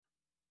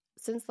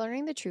Since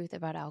learning the truth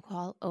about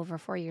alcohol over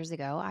 4 years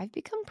ago, I've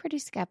become pretty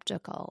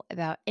skeptical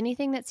about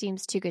anything that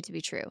seems too good to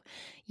be true.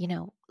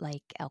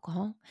 Like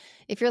alcohol.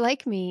 If you're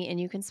like me and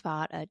you can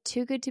spot a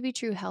too good to be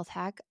true health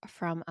hack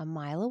from a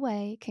mile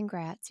away,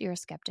 congrats, you're a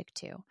skeptic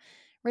too.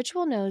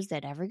 Ritual knows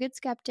that every good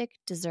skeptic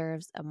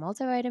deserves a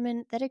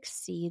multivitamin that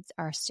exceeds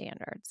our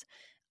standards.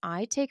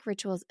 I take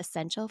Ritual's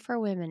Essential for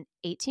Women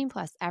 18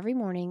 plus every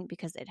morning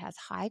because it has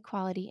high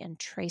quality and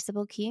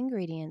traceable key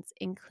ingredients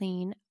in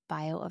clean,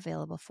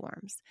 bioavailable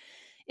forms.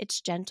 It's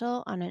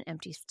gentle on an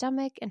empty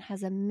stomach and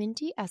has a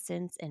minty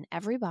essence in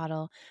every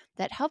bottle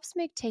that helps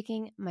make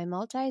taking my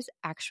multis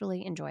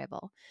actually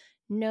enjoyable.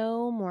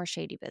 No more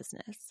shady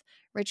business.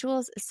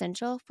 Ritual's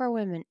Essential for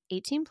Women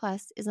 18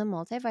 plus is a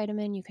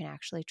multivitamin you can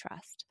actually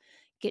trust.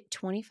 Get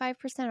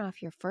 25%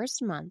 off your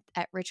first month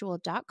at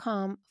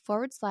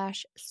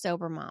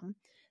ritual.com/sobermom.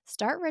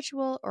 Start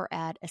Ritual or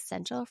add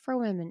Essential for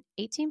Women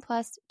 18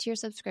 plus to your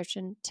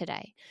subscription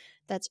today.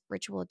 That's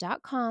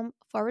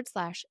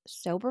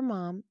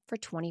ritual.com/sobermom for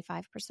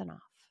 25% off.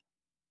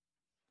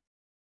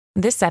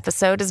 This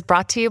episode is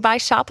brought to you by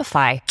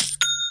Shopify.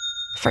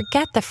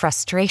 Forget the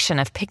frustration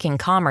of picking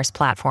commerce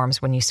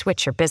platforms when you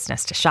switch your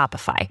business to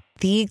Shopify,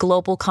 the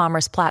global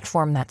commerce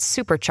platform that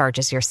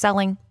supercharges your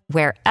selling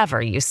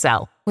wherever you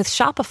sell. With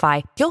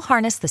Shopify, you'll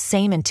harness the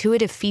same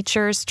intuitive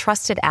features,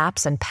 trusted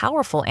apps, and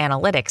powerful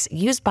analytics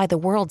used by the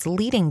world's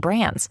leading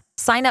brands.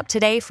 Sign up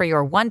today for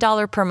your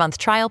 $1 per month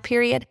trial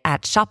period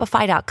at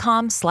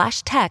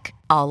shopify.com/tech,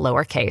 all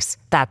lowercase.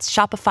 That's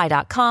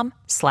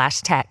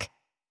shopify.com/tech.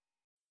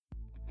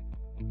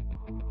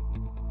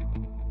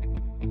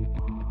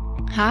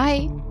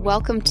 Hi,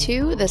 welcome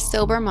to the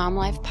Sober Mom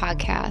Life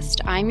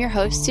podcast. I'm your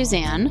host,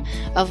 Suzanne,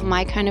 of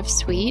My Kind of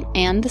Sweet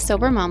and the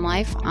Sober Mom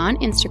Life on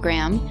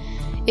Instagram.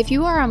 If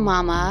you are a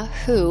mama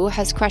who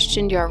has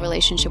questioned your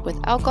relationship with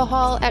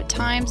alcohol at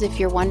times,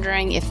 if you're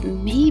wondering if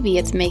maybe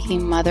it's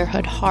making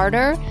motherhood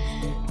harder,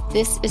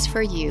 this is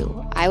for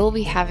you. I will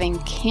be having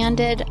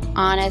candid,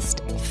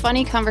 honest,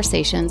 funny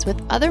conversations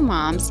with other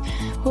moms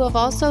who have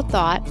also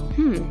thought,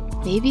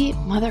 maybe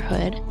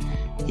motherhood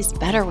is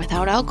better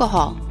without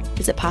alcohol.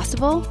 Is it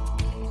possible?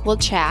 We'll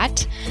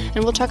chat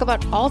and we'll talk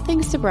about all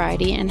things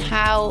sobriety and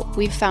how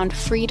we've found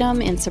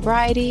freedom in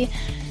sobriety.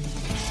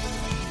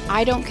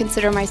 I don't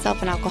consider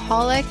myself an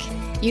alcoholic.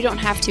 You don't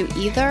have to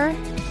either.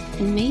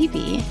 And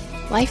maybe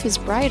life is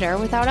brighter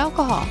without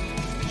alcohol.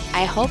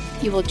 I hope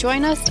you will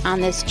join us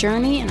on this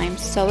journey, and I'm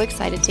so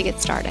excited to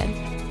get started.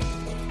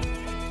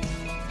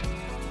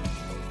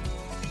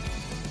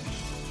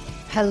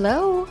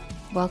 Hello.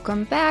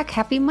 Welcome back.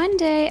 Happy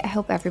Monday. I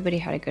hope everybody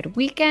had a good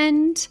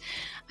weekend.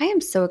 I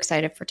am so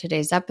excited for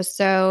today's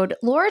episode.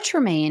 Laura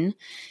Tremaine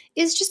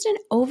is just an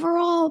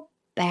overall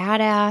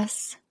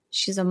badass.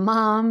 She's a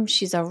mom.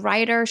 She's a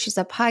writer. She's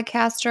a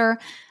podcaster.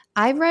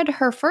 I read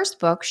her first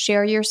book,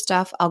 Share Your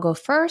Stuff, I'll Go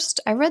First.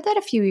 I read that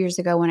a few years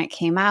ago when it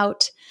came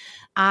out.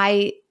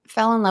 I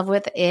fell in love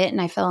with it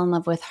and I fell in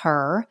love with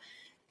her.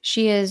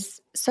 She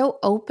is so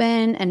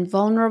open and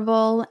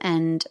vulnerable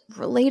and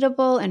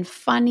relatable and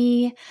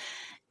funny.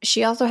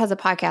 She also has a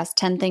podcast,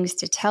 10 Things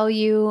to Tell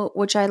You,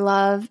 which I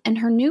love. And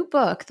her new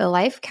book, The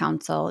Life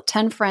Council,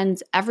 10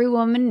 Friends Every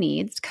Woman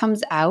Needs,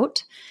 comes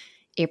out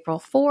April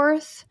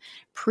 4th.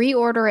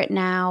 Pre-order it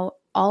now.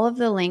 All of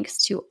the links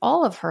to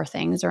all of her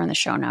things are in the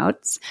show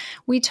notes.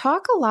 We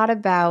talk a lot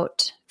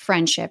about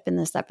friendship in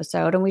this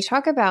episode, and we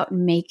talk about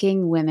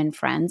making women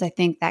friends. I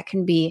think that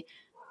can be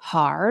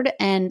hard.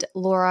 And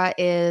Laura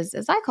is,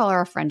 as I call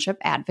her, a friendship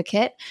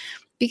advocate,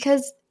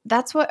 because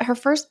that's what her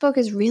first book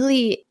is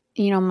really.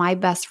 My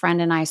best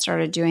friend and I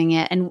started doing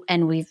it,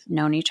 and we've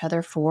known each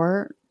other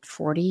for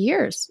 40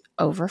 years,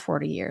 over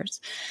 40 years.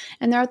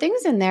 And there are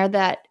things in there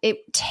that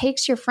it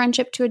takes your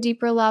friendship to a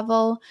deeper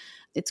level.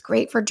 It's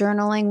great for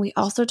journaling. We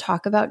also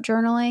talk about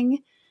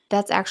journaling.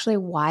 That's actually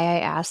why I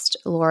asked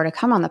Laura to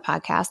come on the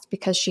podcast,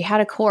 because she had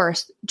a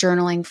course,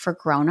 Journaling for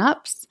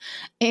Grownups.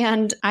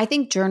 And I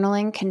think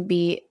journaling can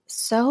be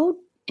so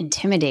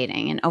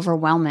intimidating and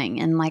overwhelming.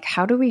 And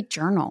how do we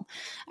journal?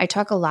 I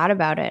talk a lot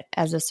about it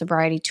as a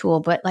sobriety tool,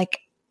 but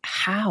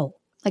how?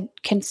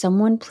 Can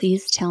someone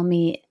please tell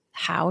me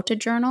how to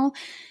journal?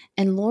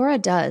 And Laura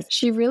does.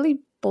 She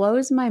really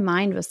blows my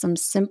mind with some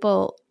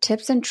simple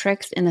tips and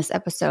tricks in this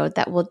episode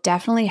that will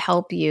definitely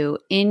help you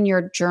in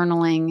your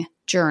journaling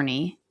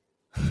journey.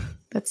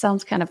 That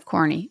sounds kind of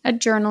corny, a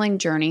journaling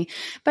journey.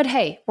 But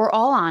hey, we're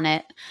all on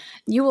it.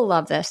 You will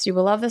love this. You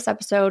will love this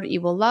episode. You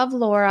will love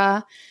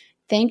Laura.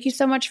 Thank you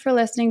so much for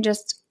listening.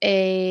 Just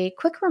a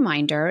quick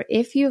reminder,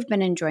 if you've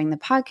been enjoying the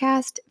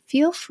podcast,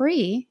 feel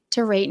free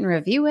to rate and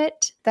review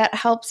it. That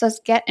helps us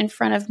get in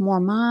front of more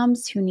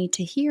moms who need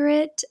to hear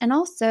it. And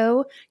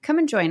also come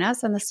and join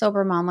us on the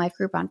Sober Mom Life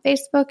group on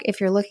Facebook if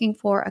you're looking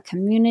for a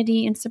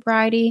community in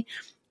sobriety,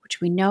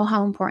 which we know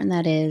how important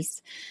that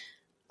is.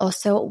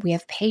 Also, we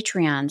have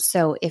Patreon.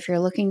 So if you're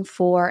looking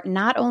for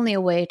not only a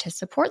way to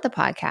support the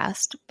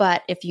podcast,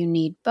 but if you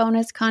need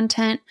bonus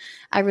content,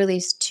 I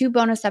release 2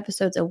 bonus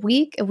episodes a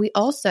week. And we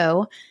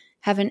also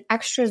have an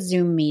extra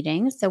Zoom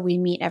meeting. So we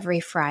meet every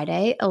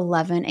Friday,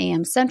 11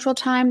 a.m. Central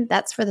Time.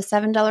 That's for the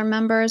 $7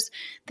 members.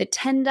 The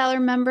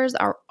 $10 members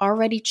are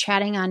already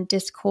chatting on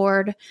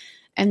Discord,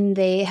 and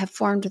they have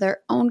formed their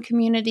own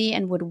community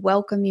and would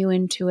welcome you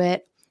into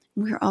it.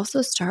 We're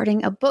also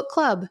starting a book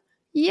club.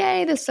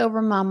 Yay, the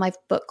Sober Mom Life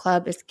Book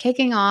Club is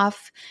kicking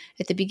off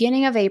at the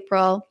beginning of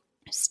April.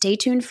 Stay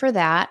tuned for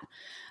that.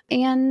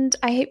 And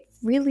I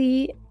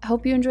really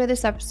hope you enjoy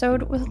this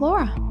episode with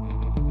Laura.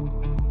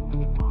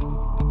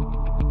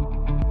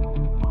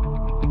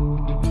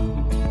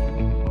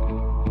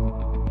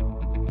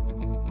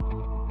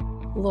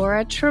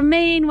 Laura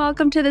Tremaine,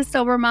 welcome to the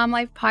Sober Mom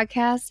Life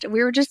podcast.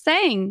 We were just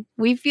saying,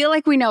 we feel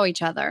like we know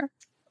each other.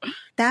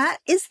 That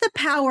is the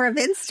power of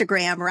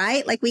Instagram,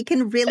 right? Like we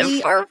can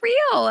really for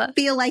real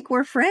feel like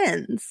we're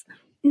friends.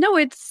 No,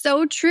 it's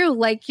so true.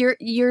 Like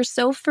you're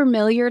so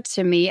familiar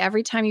to me.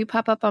 Every time you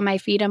pop up on my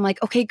feed, I'm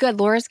like, okay, good.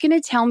 Laura's going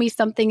to tell me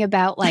something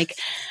about like,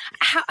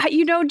 how,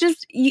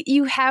 just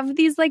you have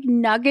these like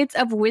nuggets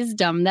of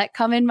wisdom that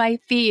come in my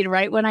feed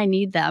right when I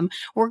need them.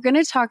 We're going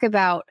to talk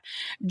about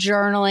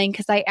journaling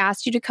because I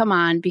asked you to come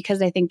on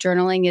because I think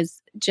journaling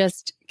is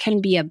just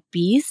can be a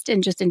beast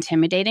and just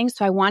intimidating.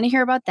 So I want to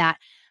hear about that.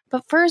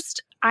 But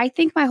first, I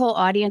think my whole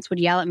audience would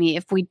yell at me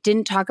if we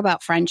didn't talk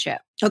about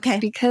friendship. Okay.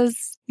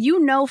 Because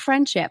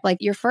friendship. Like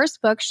your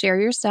first book, Share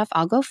Your Stuff,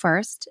 I'll go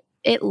first.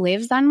 It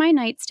lives on my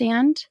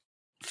nightstand.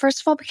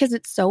 First of all, because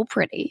it's so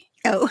pretty.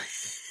 Oh.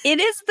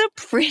 It is the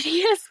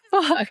prettiest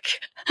book.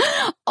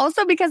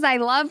 Also because I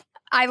love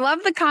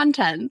the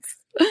contents.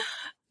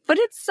 But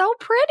it's so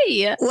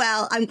pretty.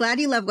 Well, I'm glad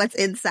you love what's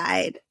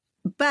inside.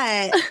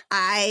 But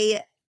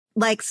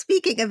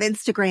speaking of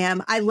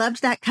Instagram, I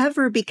loved that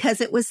cover because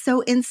it was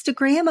so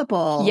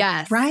Instagrammable.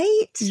 Yes.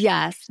 Right?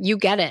 Yes, you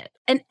get it.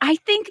 And I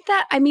think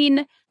that,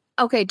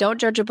 okay, don't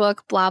judge a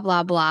book, blah,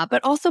 blah, blah.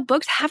 But also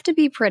books have to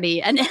be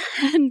pretty. And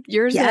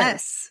yours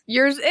is.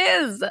 Yours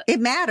is. It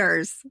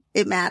matters.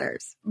 It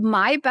matters.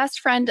 My best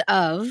friend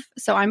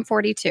so I'm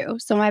 42.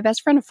 So my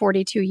best friend of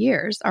 42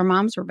 years, our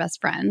moms were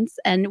best friends.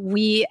 And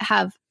we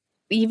have,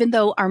 even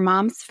though our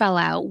moms fell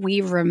out,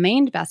 we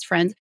remained best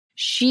friends.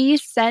 She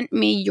sent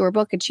me your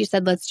book and she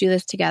said, let's do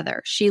this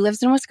together. She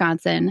lives in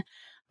Wisconsin.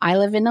 I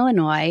live in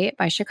Illinois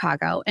by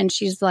Chicago. And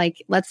she's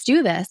like, let's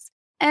do this.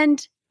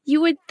 And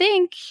you would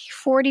think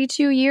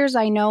 42 years,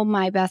 I know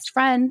my best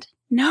friend.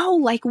 No,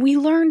 like we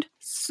learned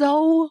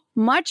so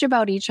much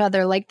about each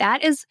other. Like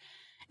that is,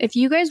 if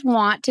you guys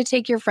want to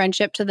take your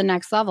friendship to the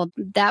next level,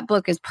 that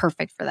book is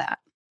perfect for that.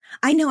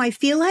 I know. I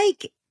feel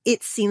like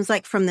it seems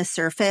like from the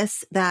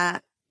surface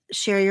that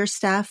Share Your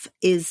Stuff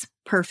is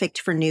perfect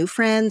for new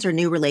friends or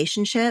new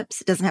relationships.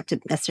 It doesn't have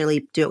to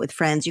necessarily do it with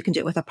friends. You can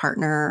do it with a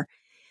partner,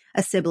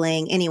 a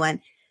sibling,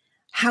 anyone.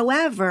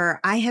 However,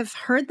 I have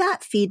heard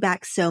that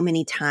feedback so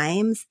many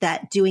times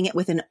that doing it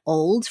with an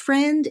old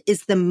friend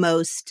is the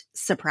most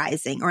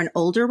surprising, or an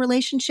older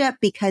relationship,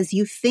 because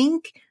you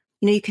think,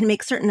 you can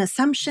make certain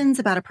assumptions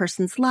about a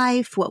person's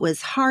life, what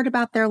was hard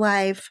about their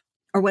life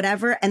or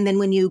whatever. And then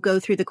when you go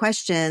through the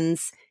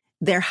questions,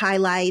 their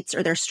highlights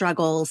or their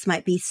struggles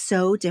might be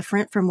so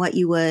different from what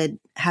you would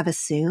have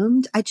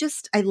assumed.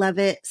 I love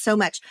it so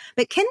much.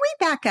 But can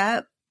we back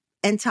up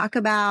and talk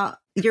about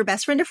your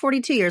best friend of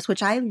 42 years,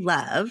 which I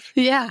love.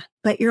 Yeah.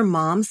 But your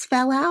moms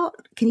fell out.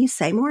 Can you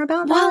say more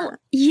about that? Well,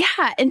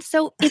 yeah. And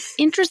so it's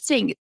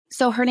interesting.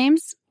 So her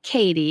name's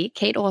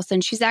Kate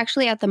Olson. She's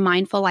actually at the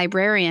Mindful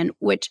Librarian,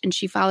 and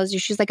she follows you.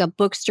 She's like a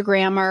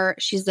bookstagrammer.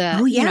 She's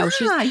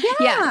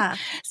yeah.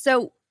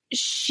 So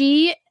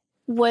she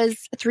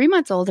was 3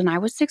 months old and I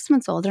was 6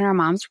 months old and our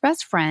moms were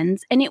best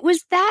friends. And it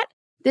was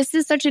this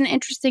is such an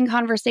interesting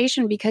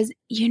conversation because,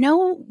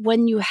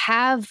 when you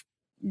have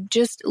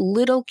just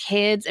little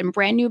kids and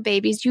brand new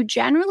babies, you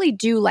generally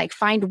do like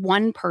find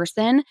one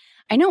person.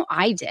 I know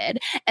I did.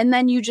 And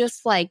then you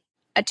just like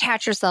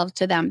attach yourself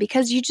to them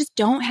because you just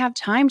don't have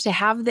time to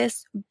have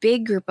this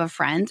big group of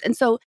friends. And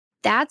so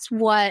that's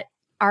what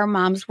our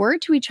moms were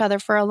to each other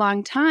for a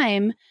long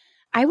time.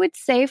 I would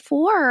say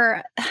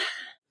for,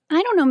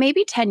 I don't know,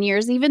 maybe 10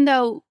 years, even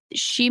though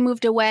she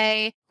moved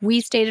away, we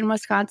stayed in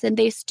Wisconsin,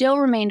 they still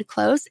remained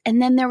close. And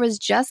then there was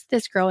just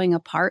this growing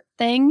apart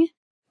thing.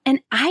 And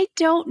I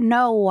don't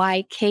know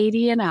why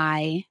Katie and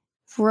I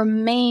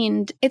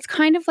remained, it's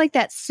kind of like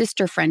that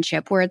sister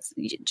friendship where it's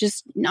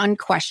just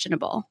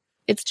unquestionable.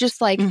 It's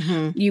just like,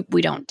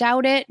 we don't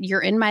doubt it.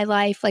 You're in my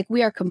life. Like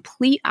we are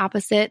complete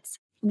opposites.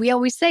 We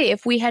always say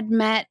if we had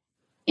met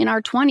in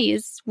our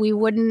 20s, we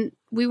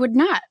would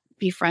not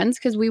be friends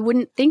because we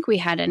wouldn't think we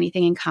had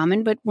anything in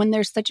common. But when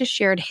there's such a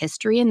shared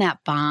history and that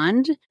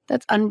bond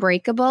that's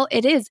unbreakable,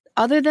 it is.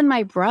 Other than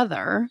my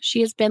brother, she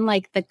has been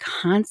like the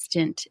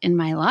constant in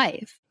my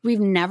life.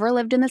 We've never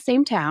lived in the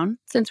same town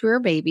since we were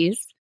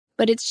babies,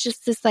 but it's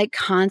just this like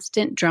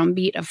constant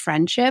drumbeat of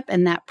friendship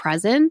and that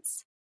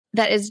presence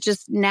that is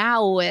just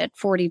now at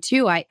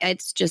 42. I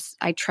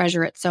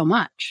treasure it so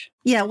much.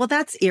 Yeah, well,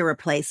 that's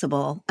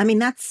irreplaceable. I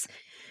mean,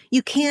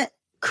 you can't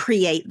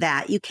create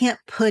that. You can't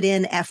put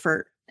in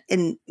effort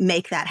and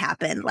make that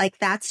happen. Like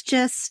that's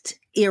just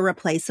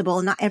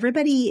irreplaceable. Not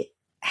everybody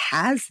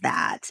has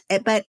that.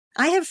 But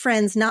I have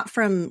friends, not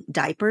from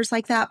diapers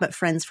like that, but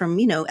friends from,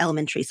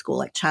 elementary school,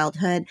 like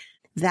childhood,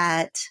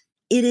 that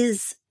it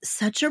is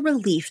such a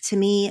relief to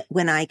me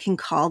when I can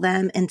call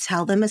them and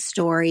tell them a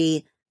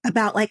story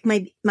about like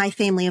my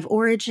family of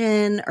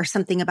origin or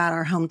something about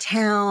our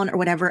hometown or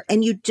whatever.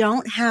 And you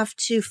don't have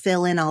to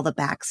fill in all the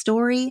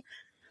backstory.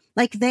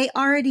 Like they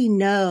already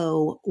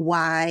know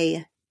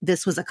why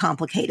this was a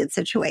complicated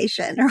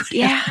situation or whatever.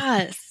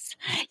 Yes.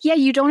 Yeah,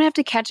 you don't have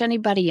to catch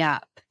anybody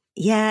up.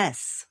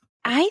 Yes.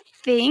 I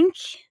think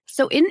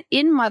so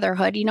in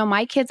motherhood,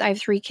 my kids, I have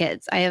 3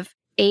 kids. I have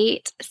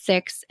 8,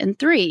 6, and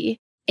 3.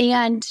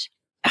 And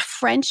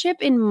friendship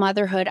in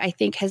motherhood, I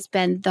think, has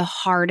been the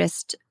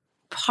hardest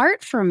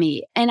part for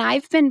me. And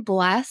I've been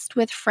blessed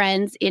with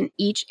friends in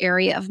each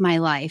area of my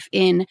life,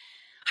 in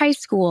high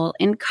school,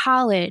 in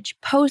college,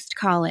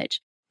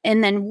 post-college,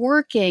 and then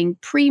working,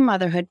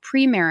 pre-motherhood,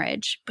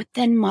 pre-marriage. But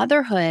then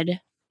motherhood,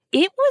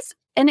 it was,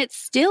 and it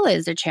still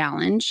is a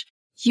challenge.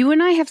 You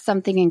and I have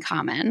something in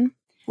common.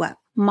 What?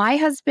 My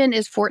husband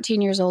is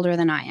 14 years older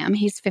than I am.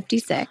 He's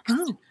 56.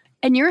 Oh.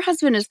 And your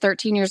husband is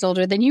 13 years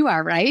older than you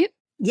are, right?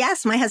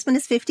 Yes, my husband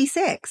is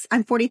 56.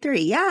 I'm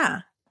 43.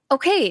 Yeah.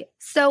 Okay.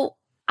 So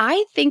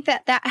I think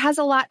that has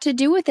a lot to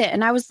do with it.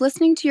 And I was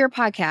listening to your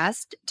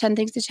podcast, 10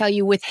 Things to Tell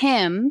You, with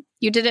him.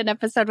 You did an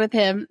episode with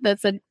him that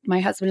said, my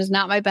husband is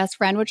not my best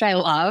friend, which I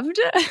loved.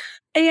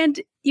 And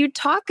you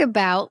talk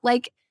about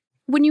like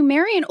when you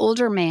marry an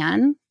older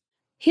man,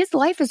 his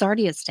life is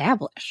already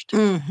established.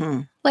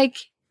 Mm-hmm. Like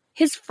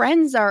his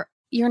friends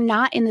you're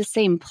not in the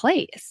same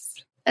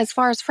place as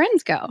far as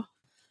friends go.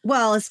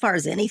 Well, as far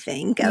as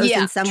anything goes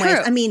in some ways.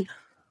 I mean,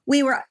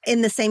 we were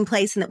in the same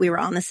place and that we were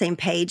on the same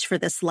page for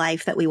this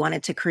life that we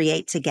wanted to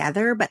create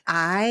together. But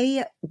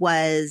I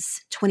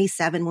was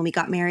 27 when we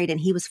got married and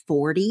he was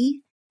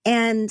 40.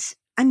 And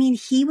I mean,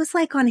 he was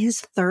like on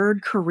his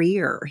 3rd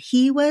career.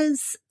 He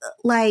was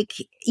like,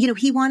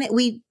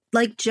 we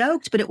like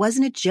joked, but it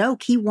wasn't a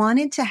joke. He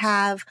wanted to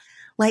have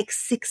like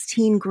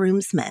 16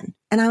 groomsmen.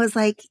 And I was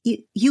like,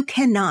 you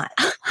cannot.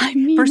 I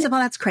mean, first of all,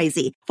 that's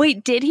crazy.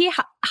 Wait, did he?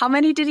 How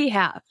many did he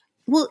have?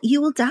 Well,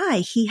 you will die.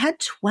 He had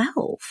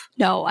 12.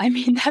 No, I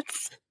mean,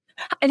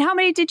 and how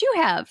many did you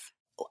have?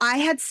 I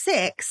had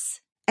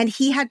 6 and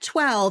he had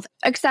 12.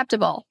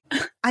 Acceptable.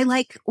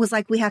 I was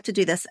like, we have to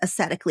do this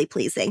aesthetically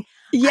pleasing.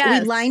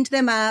 Yes. We lined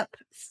them up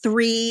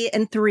 3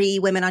 and 3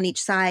 women on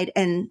each side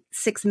and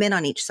 6 men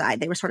on each side.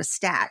 They were sort of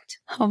stacked.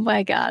 Oh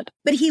my God.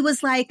 But he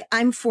was like,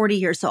 I'm 40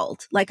 years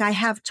old. Like I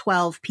have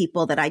 12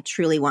 people that I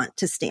truly want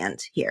to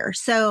stand here.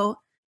 So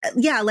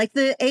yeah, like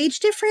the age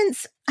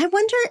difference, I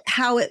wonder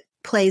how it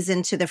plays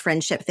into the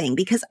friendship thing,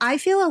 because I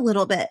feel a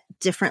little bit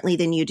differently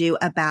than you do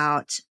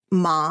about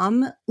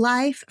mom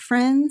life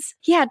friends.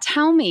 Yeah,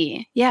 tell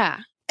me. Yeah.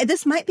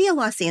 This might be a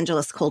Los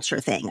Angeles culture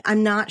thing.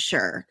 I'm not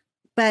sure.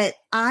 But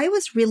I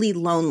was really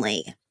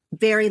lonely,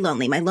 very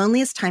lonely. My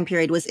loneliest time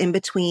period was in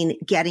between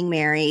getting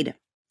married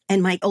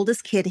and my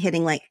oldest kid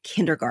hitting like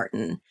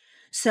kindergarten.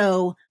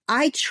 So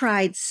I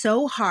tried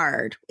so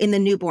hard in the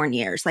newborn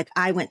years. Like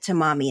I went to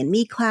mommy and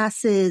me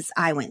classes.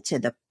 I went to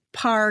the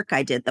park.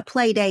 I did the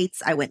play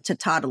dates. I went to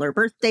toddler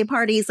birthday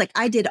parties. Like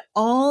I did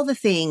all the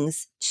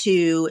things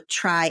to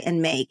try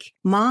and make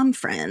mom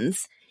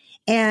friends.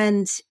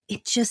 And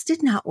it just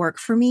did not work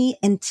for me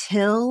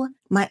until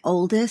my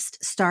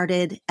oldest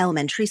started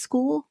elementary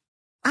school.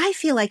 I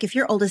feel like if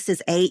your oldest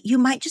is 8, you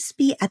might just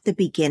be at the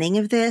beginning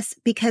of this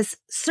because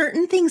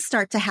certain things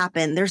start to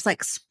happen. There's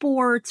like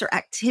sports or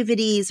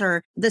activities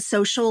or the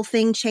social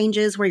thing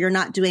changes where you're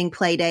not doing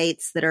play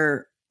dates that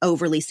are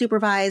overly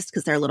supervised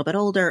because they're a little bit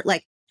older.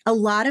 Like a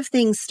lot of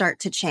things start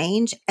to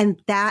change.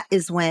 And that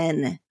is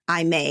when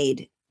I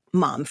made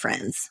mom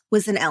friends,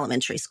 was in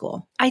elementary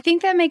school. I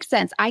think that makes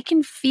sense. I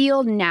can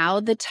feel now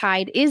the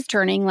tide is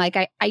turning. Like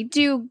I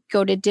do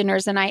go to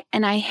dinners and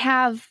I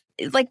have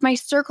like my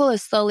circle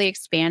is slowly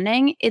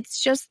expanding.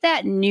 It's just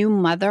that new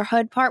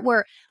motherhood part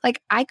where like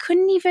I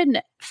couldn't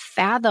even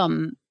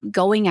fathom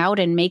going out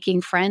and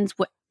making friends.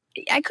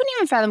 I couldn't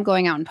even fathom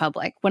going out in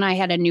public when I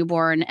had a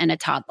newborn and a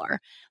toddler.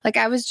 Like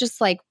I was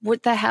just like,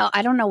 what the hell?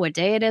 I don't know what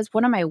day it is.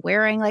 What am I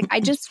wearing? Like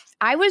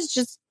I was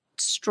just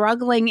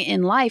struggling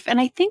in life.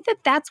 And I think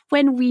that that's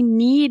when we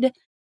need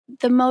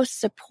the most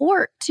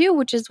support too,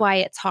 which is why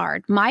it's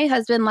hard. My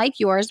husband, like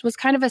yours, was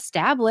kind of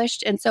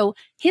established. And so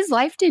his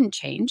life didn't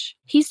change.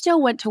 He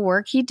still went to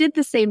work. He did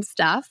the same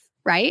stuff,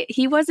 right?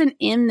 He wasn't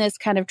in this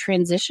kind of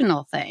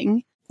transitional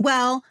thing.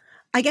 Well,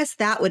 I guess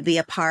that would be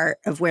a part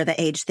of where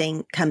the age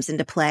thing comes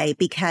into play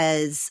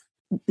because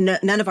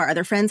none of our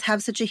other friends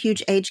have such a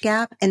huge age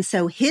gap. And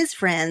so his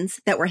friends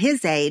that were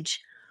his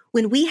age,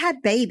 when we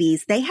had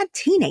babies, they had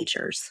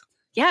teenagers.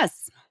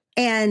 Yes.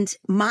 And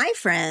my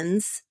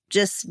friends,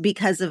 just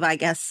because of, I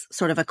guess,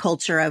 sort of a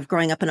culture of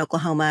growing up in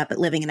Oklahoma, but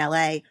living in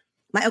LA,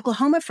 my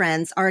Oklahoma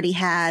friends already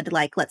had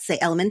like, let's say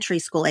elementary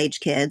school age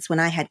kids when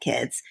I had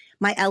kids.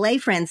 My LA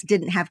friends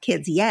didn't have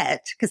kids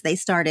yet because they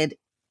started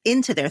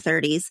into their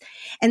 30s.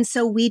 And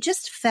so we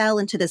just fell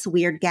into this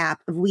weird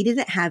gap of we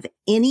didn't have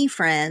any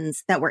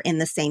friends that were in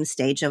the same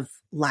stage of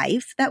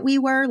life that we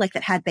were, like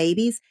that had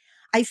babies.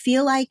 I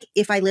feel like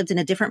if I lived in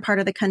a different part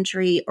of the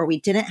country or we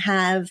didn't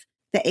have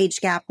the age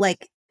gap,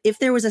 like if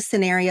there was a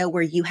scenario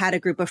where you had a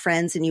group of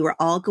friends and you were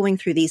all going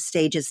through these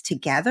stages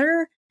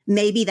together,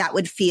 maybe that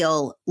would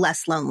feel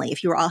less lonely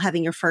if you were all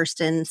having your first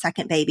and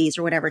second babies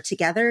or whatever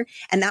together.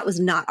 And that was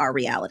not our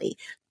reality.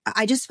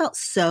 I just felt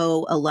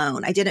so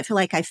alone. I didn't feel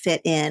like I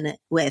fit in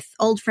with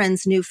old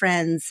friends, new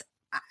friends.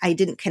 I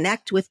didn't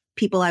connect with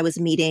people I was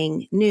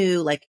meeting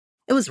new. Like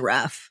it was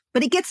rough,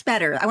 but it gets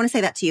better. I want to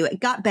say that to you. It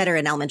got better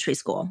in elementary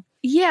school.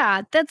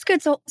 Yeah, that's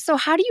good. So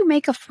how do you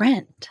make a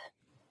friend?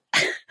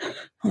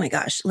 Oh my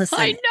gosh. Listen,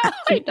 I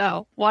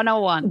know.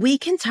 101. We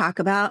can talk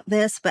about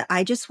this, but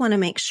I just want to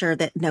make sure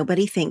that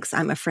nobody thinks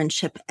I'm a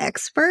friendship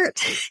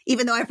expert,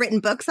 even though I've written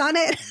books on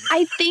it.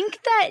 I think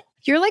that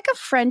you're like a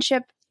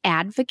friendship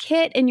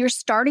advocate and you're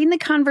starting the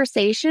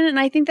conversation. And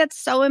I think that's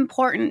so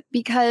important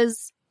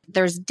because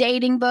there's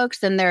dating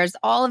books and there's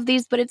all of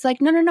these, but it's like,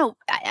 no.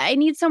 I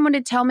need someone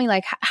to tell me,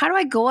 like, how do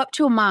I go up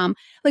to a mom,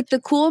 like the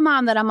cool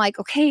mom that I'm like,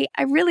 okay,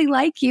 I really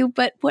like you,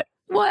 but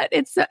what?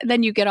 It's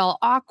then you get all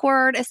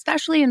awkward,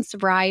 especially in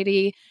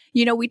sobriety.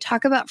 You know, we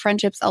talk about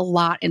friendships a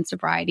lot in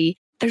sobriety.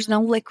 There's no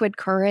liquid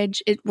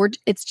courage.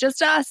 It's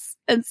just us.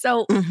 And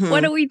so what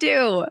do we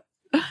do?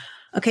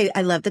 Okay,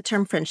 I love the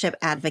term friendship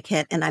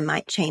advocate, and I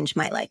might change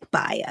my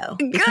bio.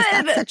 Because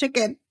that's such a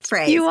good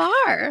phrase. You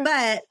are.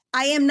 But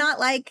I am not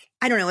like,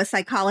 I don't know, a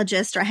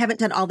psychologist, or I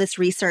haven't done all this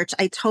research.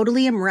 I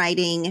totally am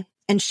writing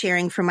and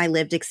sharing from my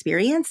lived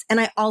experience.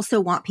 And I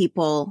also want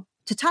people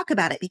to talk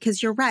about it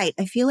because you're right.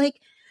 I feel like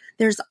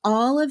there's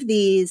all of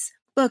these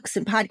books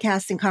and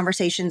podcasts and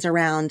conversations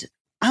around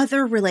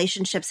other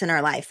relationships in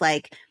our life,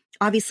 like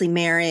obviously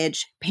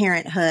marriage,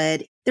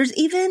 parenthood. There's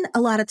even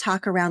a lot of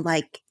talk around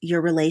like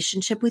your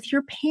relationship with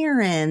your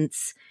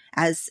parents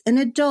as an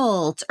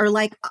adult, or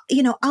like,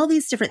 you know, all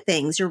these different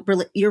things, your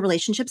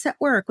relationships at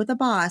work with a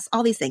boss,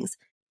 all these things.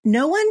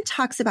 No one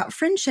talks about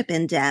friendship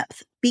in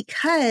depth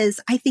because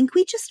I think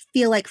we just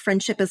feel like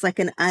friendship is like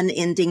an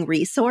unending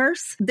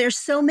resource. There's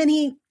so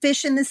many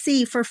fish in the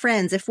sea for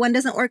friends. If one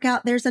doesn't work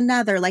out, there's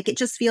another. Like it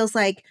just feels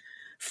like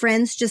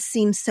friends just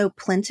seem so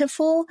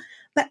plentiful.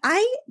 But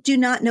I do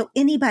not know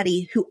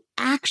anybody who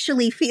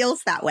actually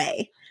feels that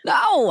way.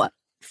 No,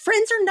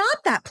 friends are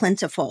not that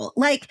plentiful.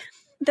 Like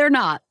they're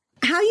not.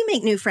 How you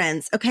make new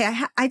friends. Okay,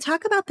 I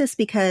talk about this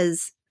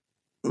because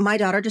my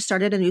daughter just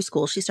started a new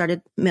school. She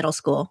started middle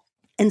school.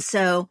 And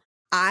so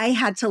I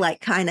had to like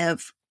kind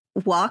of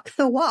walk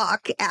the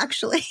walk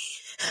actually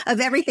of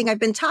everything I've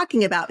been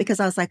talking about because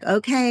I was like,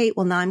 okay,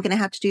 well now I'm going to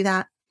have to do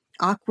that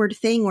awkward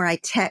thing where I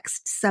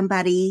text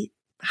somebody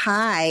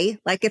hi.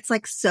 Like it's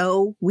like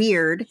so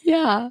weird.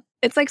 Yeah.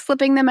 It's like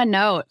slipping them a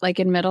note like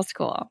in middle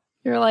school.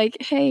 You're like,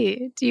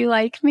 hey, do you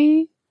like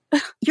me?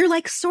 You're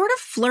like sort of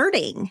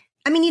flirting.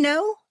 I mean, you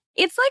know?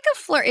 It's like a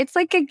flirt. It's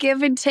like a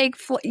give and take.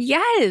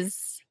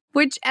 Yes.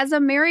 Which, as a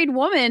married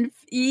woman,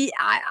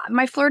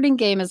 my flirting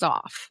game is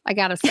off. I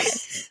gotta say,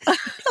 oh,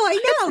 I know,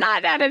 it's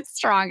not at its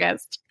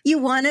strongest. You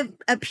want to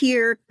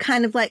appear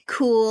kind of like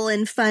cool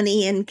and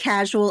funny and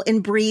casual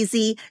and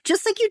breezy,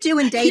 just like you do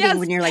in dating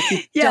when you're like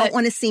you don't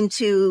want to seem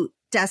too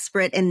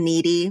desperate and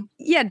needy.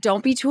 Yeah,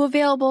 don't be too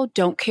available.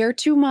 Don't care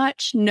too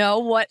much. Know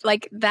what?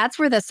 Like that's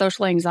where the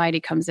social anxiety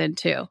comes in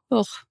too.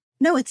 Ugh.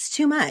 No, it's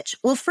too much.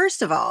 Well,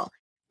 first of all,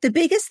 the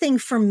biggest thing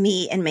for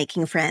me in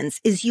making friends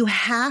is you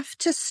have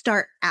to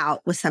start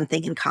out with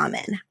something in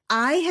common.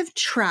 I have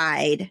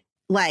tried,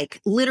 like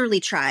literally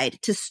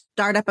tried to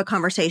start up a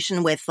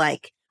conversation with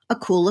like a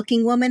cool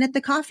looking woman at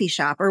the coffee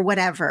shop or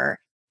whatever.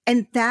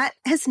 And that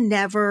has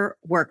never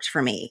worked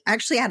for me. I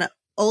actually had an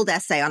old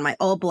essay on my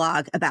old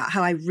blog about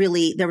how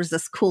there was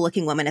this cool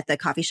looking woman at the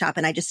coffee shop.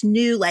 And I just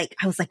knew like,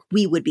 I was like,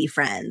 we would be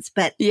friends.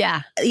 But,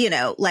 yeah, you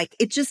know, like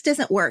it just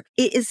doesn't work.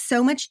 It is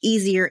so much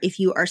easier if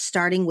you are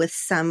starting with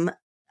some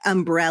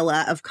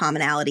umbrella of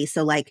commonality.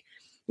 So like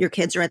your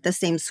kids are at the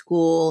same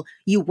school,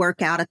 you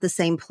work out at the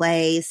same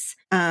place,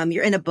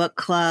 you're in a book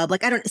club,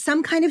 like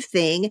some kind of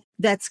thing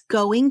that's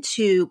going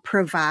to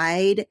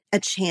provide a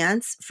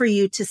chance for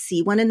you to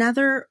see one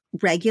another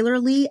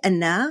regularly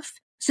enough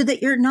so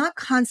that you're not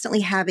constantly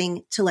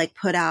having to like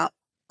put out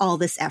all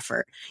this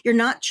effort. You're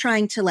not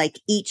trying to like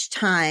each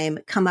time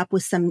come up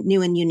with some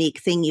new and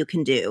unique thing you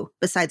can do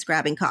besides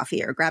grabbing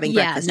coffee or grabbing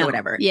breakfast or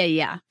whatever.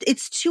 Yeah.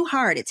 It's too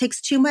hard. It takes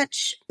too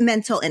much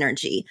mental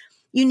energy.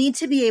 You need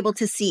to be able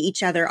to see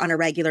each other on a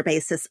regular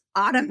basis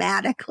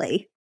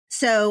automatically.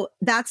 So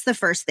that's the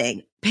first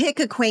thing. Pick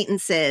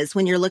acquaintances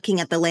when you're looking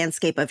at the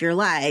landscape of your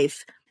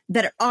life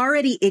that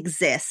already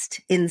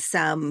exist in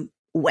some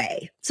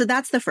way. So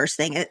that's the first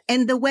thing.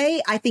 And the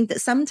way I think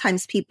that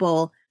sometimes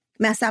people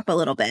mess up a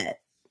little bit.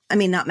 I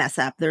mean, not mess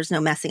up. There's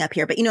no messing up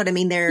here, but you know what I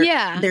mean?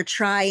 They're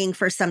trying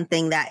for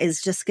something that is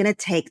just going to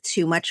take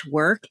too much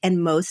work.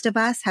 And most of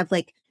us have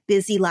like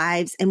busy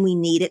lives and we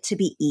need it to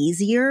be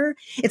easier.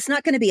 It's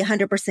not going to be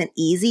 100%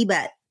 easy,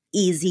 but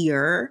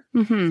easier.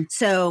 Mm-hmm.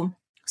 So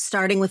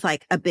starting with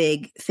like a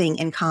big thing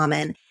in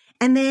common.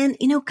 And then,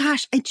 you know,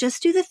 gosh, I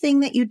just do the thing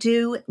that you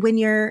do when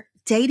you're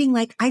dating,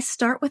 like I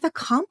start with a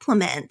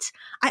compliment.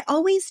 I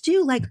always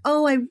do, like,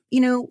 oh,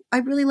 I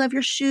really love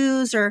your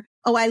shoes, or,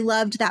 oh, I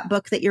loved that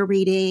book that you're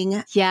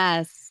reading.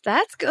 Yes,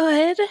 that's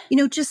good.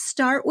 Just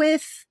start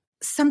with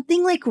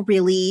something like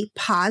really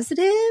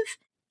positive.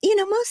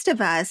 Most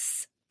of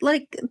us,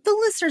 like the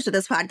listeners of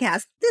this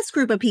podcast, this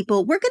group of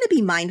people, we're going to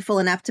be mindful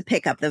enough to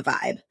pick up the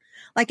vibe.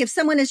 Like if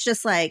someone is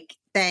just like,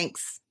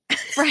 thanks.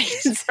 Right.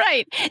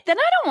 Then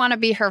I don't want to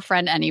be her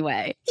friend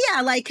anyway.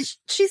 Yeah, like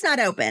she's not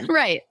open.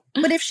 Right.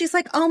 But if she's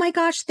like, oh my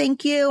gosh,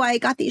 thank you. I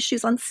got these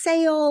shoes on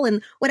sale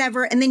and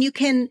whatever. And then you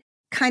can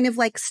kind of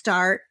like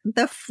start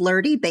the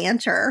flirty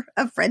banter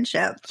of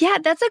friendship. Yeah,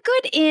 that's a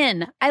good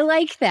in. I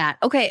like that.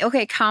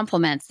 Okay.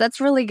 Compliments. That's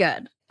really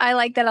good. I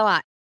like that a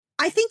lot.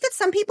 I think that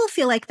some people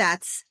feel like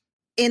that's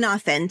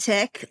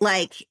inauthentic.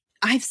 Like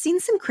I've seen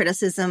some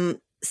criticism,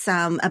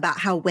 about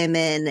how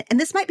women, and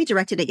this might be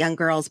directed at young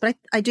girls, but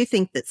I do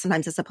think that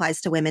sometimes this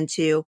applies to women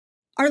too,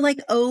 are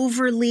like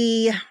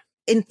overly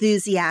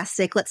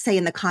enthusiastic, let's say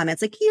in the comments,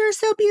 like, you're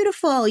so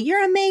beautiful,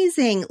 you're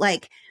amazing.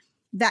 Like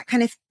that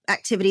kind of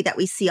activity that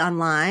we see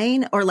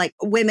online, or like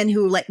women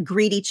who like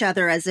greet each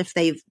other as if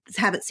they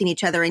haven't seen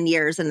each other in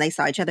years and they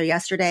saw each other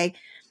yesterday.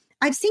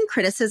 I've seen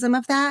criticism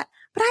of that,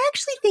 but I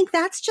actually think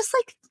that's just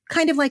like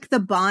kind of like the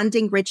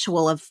bonding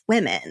ritual of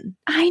women.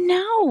 I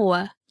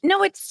know.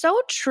 No, it's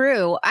so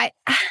true. I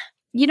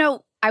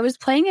was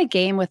playing a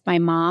game with my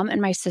mom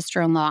and my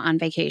sister-in-law on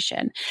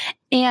vacation,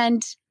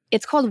 and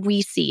it's called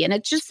We See. And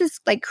it's just this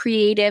like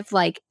creative,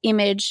 like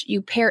image,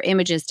 you pair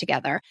images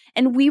together.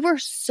 And we were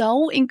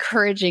so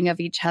encouraging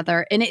of each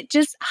other. And it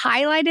just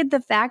highlighted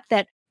the fact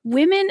that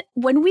women,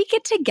 when we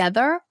get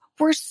together,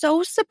 we're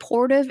so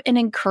supportive and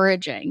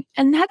encouraging.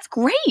 And that's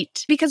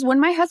great, because when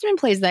my husband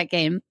plays that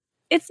game,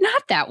 it's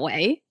not that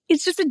way.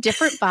 It's just a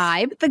different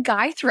vibe. The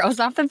guy throws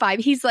off the vibe.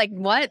 He's like,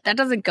 what? That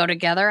doesn't go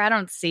together. I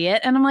don't see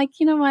it. And I'm like,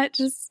 you know what?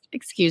 Just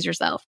excuse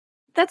yourself.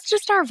 That's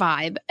just our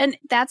vibe. And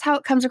that's how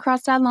it comes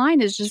across online,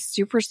 is just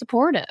super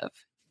supportive.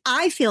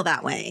 I feel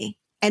that way.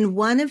 And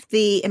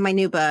in my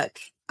new book,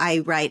 I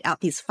write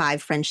out these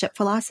 5 friendship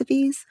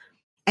philosophies.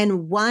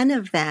 And one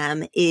of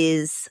them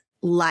is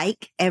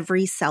like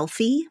every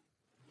selfie.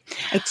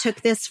 I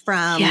took this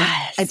from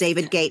a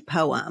David Gate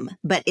poem,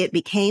 but it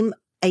became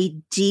a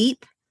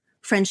deep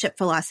friendship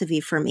philosophy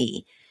for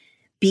me,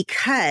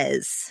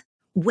 because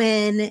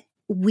when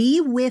we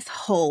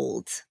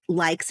withhold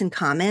likes and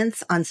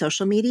comments on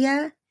social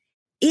media,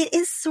 it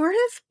is sort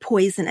of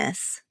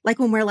poisonous. Like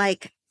when we're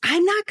like,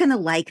 I'm not going to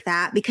like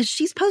that because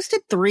she's posted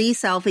 3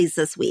 selfies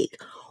this week,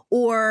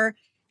 or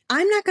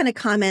I'm not going to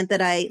comment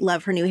that I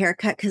love her new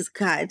haircut because,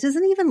 God, it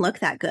doesn't even look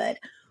that good.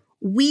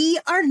 We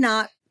are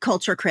not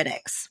culture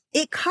critics.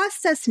 It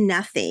costs us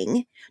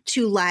nothing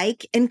to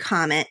like and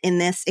comment in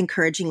this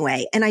encouraging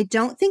way. And I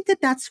don't think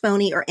that that's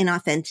phony or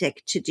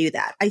inauthentic to do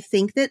that. I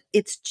think that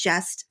it's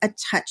just a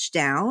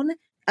touchdown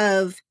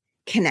of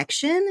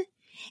connection.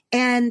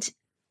 And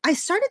I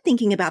started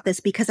thinking about this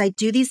because I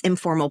do these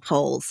informal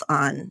polls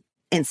on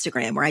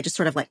Instagram where I just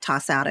sort of like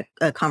toss out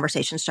a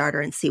conversation starter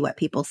and see what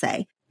people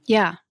say.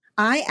 Yeah.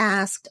 I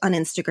asked on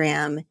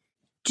Instagram,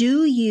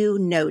 do you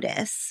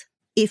notice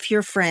if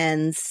your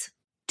friends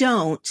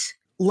don't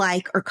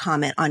like or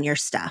comment on your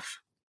stuff?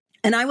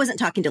 And I wasn't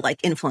talking to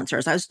like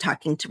influencers. I was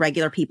talking to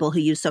regular people who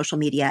use social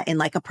media in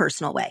like a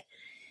personal way.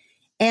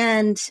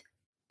 And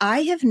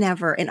I have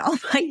never in all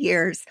my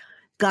years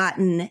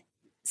gotten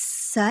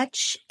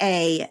such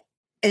a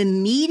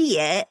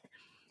immediate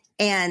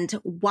and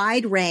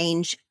wide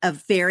range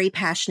of very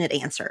passionate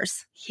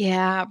answers.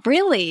 Yeah,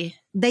 really?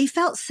 They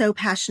felt so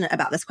passionate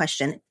about this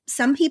question.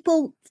 Some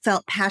people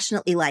felt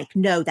passionately like,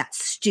 no,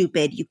 that's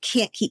stupid. You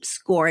can't keep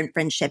score in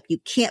friendship. You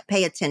can't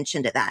pay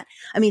attention to that.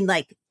 I mean,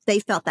 like they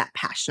felt that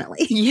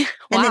passionately. Yeah.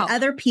 Wow. And then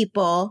other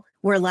people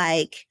were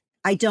like,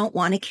 I don't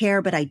want to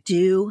care, but I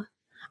do.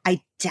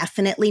 I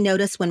definitely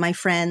notice when my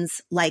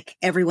friends like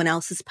everyone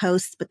else's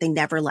posts, but they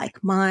never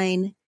like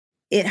mine.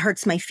 It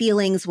hurts my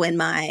feelings when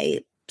my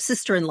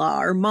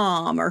sister-in-law or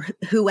mom or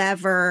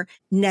whoever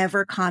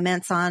never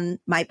comments on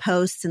my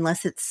posts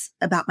unless it's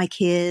about my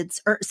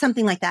kids or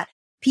something like that.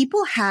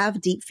 People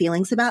have deep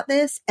feelings about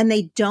this and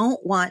they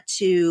don't want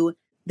to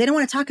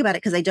talk about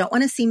it because they don't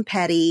want to seem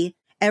petty.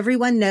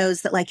 Everyone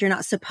knows that like you're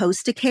not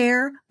supposed to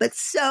care, but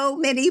so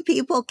many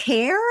people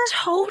care.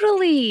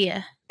 Totally.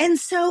 And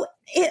so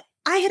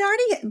I had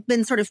already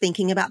been sort of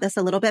thinking about this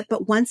a little bit,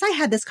 but once I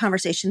had this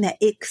conversation that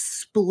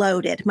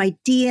exploded, my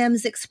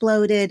DMs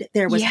exploded.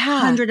 There was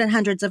hundreds and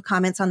hundreds of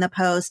comments on the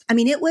post. I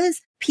mean,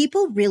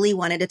 people really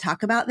wanted to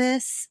talk about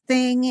this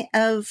thing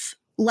of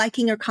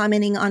liking or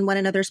commenting on one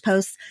another's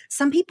posts.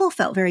 Some people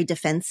felt very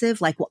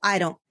defensive, like, well, I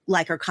don't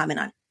like or comment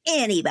on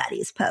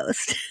anybody's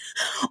post.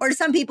 Or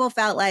some people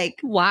felt like,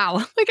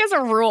 wow, like as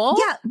a rule.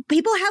 Yeah,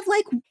 people have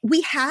like,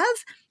 we have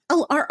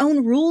our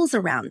own rules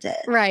around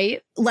it.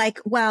 Right. Like,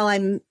 well,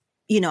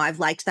 I've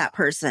liked that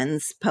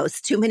person's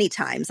post too many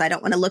times. I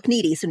don't want to look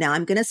needy. So now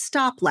I'm going to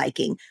stop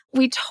liking.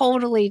 We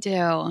totally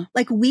do.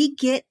 Like we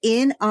get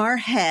in our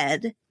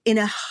head in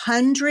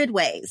 100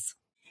 ways.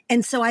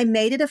 And so I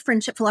made it a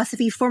friendship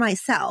philosophy for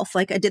myself.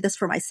 Like I did this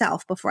for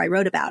myself before I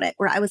wrote about it,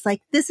 where I was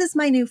like, this is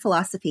my new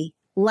philosophy.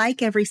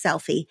 Like every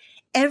selfie,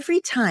 every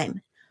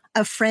time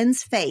a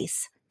friend's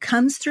face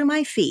comes through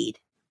my feed,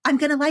 I'm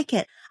going to like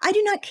it. I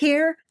do not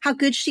care how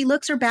good she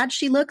looks or bad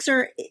she looks,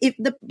 or if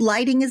the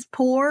lighting is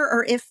poor,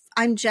 or if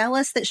I'm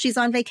jealous that she's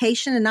on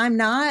vacation and I'm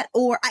not,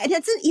 it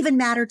doesn't even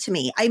matter to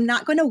me. I'm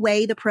not going to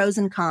weigh the pros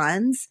and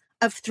cons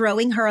of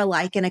throwing her a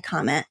like and a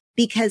comment,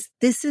 because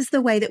this is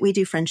the way that we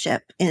do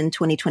friendship in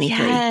 2023.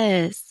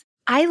 Yes.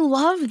 I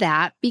love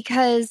that,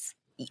 because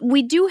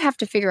we do have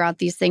to figure out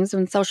these things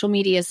when social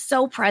media is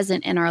so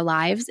present in our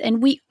lives,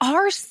 and we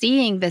are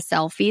seeing the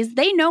selfies.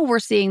 They know we're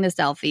seeing the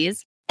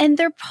selfies, and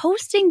they're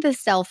posting the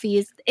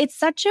selfies. It's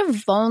such a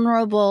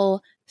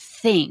vulnerable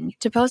thing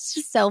to post a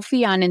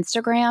selfie on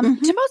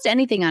Instagram, to post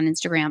anything on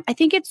Instagram. I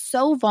think it's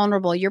so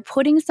vulnerable. You're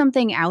putting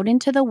something out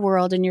into the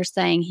world and you're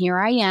saying, here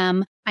I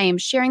am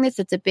sharing this.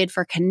 It's a bid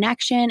for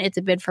connection. It's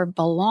a bid for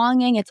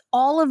belonging. It's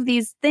all of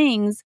these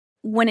things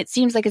when it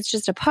seems like it's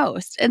just a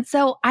post. And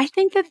so I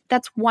think that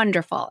that's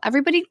wonderful.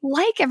 Everybody,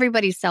 like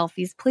everybody's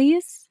selfies,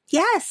 please.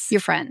 Yes.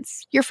 Your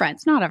friends,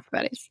 not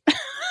everybody's.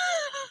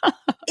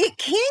 It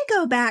can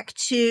go back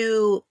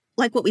to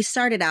like what we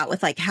started out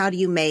with, like, how do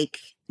you make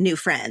new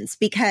friends?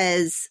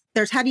 Because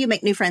there's how do you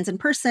make new friends in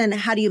person?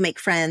 How do you make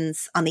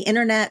friends on the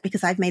internet?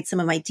 Because I've made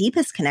some of my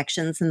deepest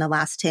connections in the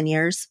last 10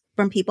 years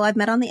from people I've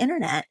met on the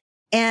internet.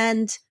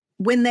 And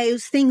when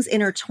those things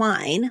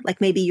intertwine, like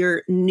maybe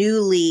you're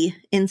newly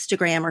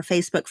Instagram or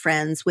Facebook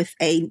friends with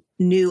a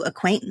new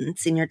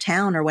acquaintance in your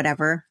town or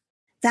whatever,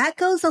 that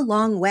goes a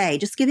long way.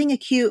 Just giving a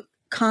cute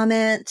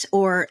comment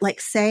or like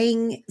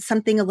saying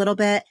something a little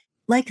bit,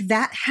 like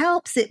that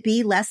helps it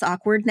be less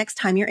awkward next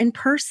time you're in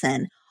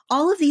person.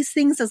 All of these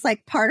things is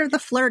like part of the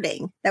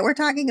flirting that we're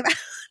talking about.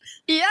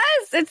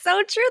 Yes, it's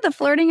so true. The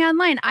flirting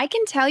online. I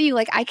can tell you,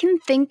 like, I can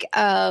think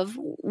of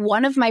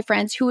one of my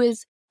friends who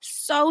is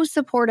so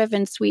supportive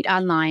and sweet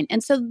online.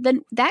 And so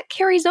then that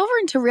carries over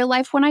into real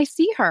life when I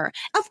see her.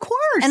 Of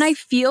course. And I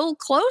feel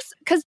close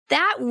because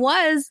that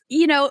was,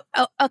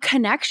 a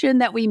connection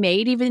that we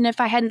made. Even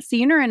if I hadn't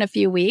seen her in a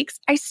few weeks,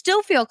 I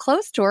still feel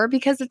close to her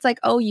because it's like,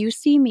 oh, you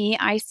see me,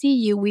 I see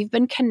you. We've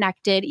been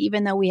connected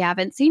even though we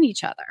haven't seen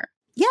each other.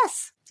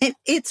 Yes.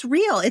 It's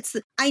real.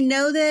 I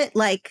know that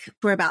like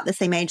we're about the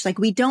same age. Like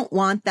we don't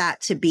want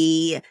that to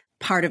be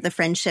part of the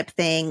friendship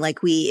thing. Like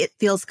it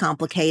feels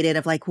complicated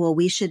of like, well,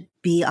 we should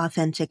be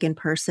authentic in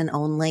person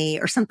only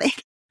or something,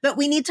 but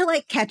we need to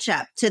like catch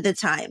up to the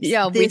times.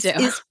 Yeah, we do.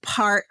 This is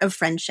part of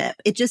friendship.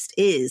 It just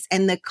is.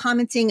 And the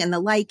commenting and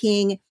the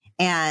liking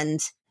and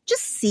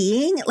just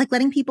seeing, like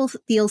letting people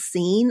feel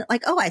seen.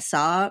 Like, oh, I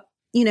saw,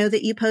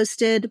 that you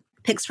posted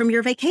pics from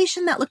your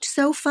vacation. That looked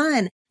so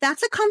fun.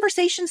 That's a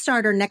conversation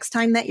starter next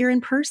time that you're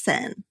in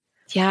person.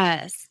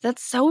 Yes,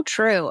 that's so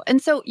true.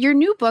 And so your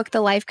new book, The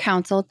Life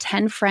Council,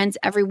 10 Friends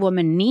Every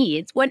Woman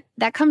Needs,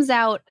 that comes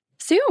out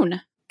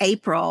soon.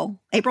 April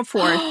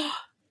 4th.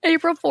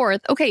 April 4th.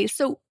 Okay,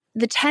 so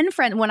the 10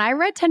 friends, when I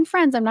read 10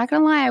 friends, I'm not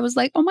going to lie, I was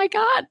like, oh my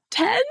God,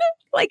 10?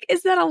 Like,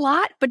 is that a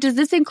lot? But does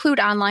this include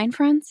online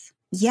friends?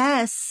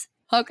 Yes.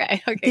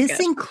 Okay, This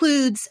good.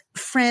 includes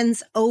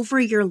friends over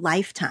your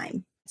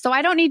lifetime. So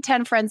I don't need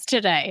 10 friends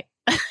today.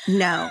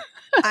 No.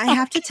 I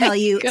have to tell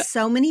you, good.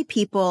 So many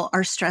people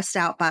are stressed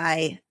out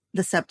by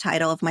the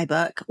subtitle of my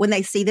book. When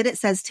they see that it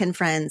says 10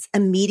 friends,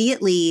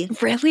 immediately.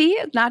 Really?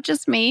 Not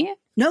just me?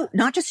 No,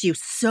 not just you.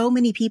 So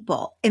many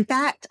people. In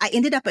fact, I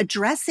ended up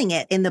addressing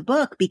it in the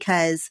book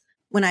because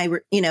when I,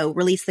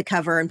 released the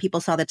cover and people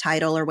saw the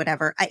title or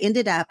whatever, I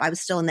was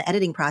still in the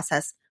editing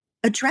process,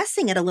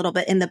 addressing it a little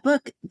bit in the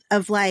book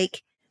of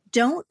like,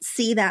 don't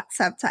see that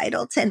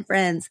subtitle, 10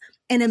 friends,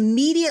 and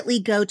immediately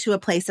go to a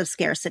place of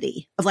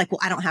scarcity of like, well,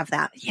 I don't have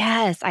that.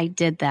 Yes, I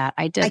did that.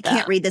 I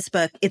can't read this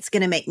book. It's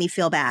going to make me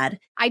feel bad.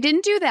 I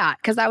didn't do that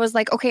because I was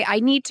like, okay, I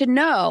need to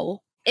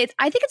know.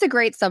 I think it's a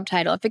great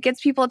subtitle. If it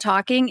gets people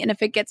talking and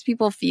if it gets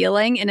people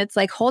feeling and it's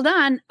like, hold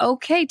on,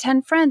 okay,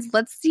 10 friends,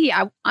 let's see.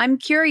 I'm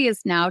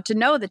curious now to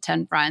know the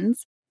 10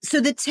 friends.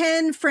 So the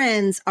 10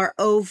 friends are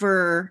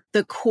over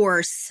the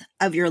course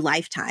of your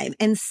lifetime.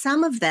 And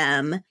some of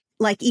them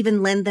like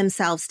even lend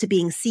themselves to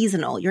being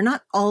seasonal. You're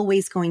not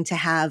always going to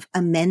have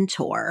a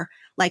mentor.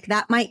 Like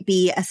that might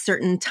be a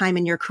certain time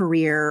in your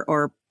career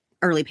or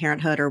early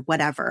parenthood or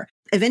whatever.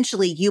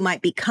 Eventually you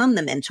might become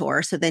the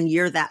mentor. So then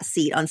you're that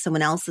seat on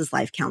someone else's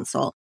life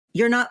council.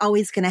 You're not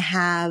always going to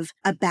have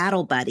a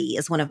battle buddy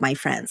as one of my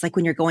friends. Like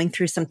when you're going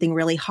through something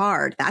really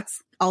hard,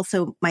 that's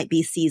also might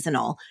be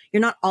seasonal. You're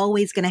not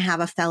always going to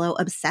have a fellow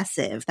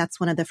obsessive. That's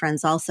one of the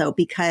friends also,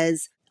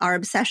 because our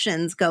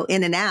obsessions go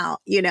in and out,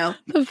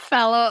 The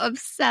fellow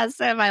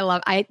obsessive.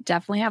 I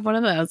definitely have one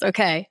of those.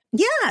 Okay.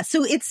 Yeah.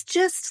 So it's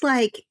just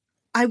like,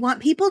 I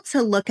want people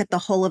to look at the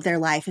whole of their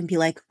life and be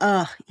like,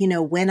 oh,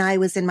 when I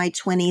was in my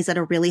 20s at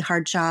a really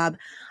hard job,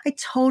 I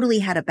totally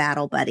had a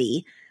battle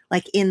buddy.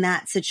 Like in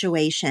that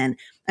situation,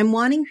 I'm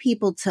wanting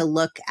people to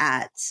look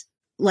at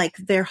like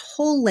their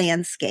whole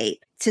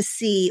landscape to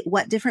see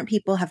what different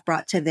people have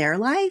brought to their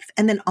life.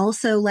 And then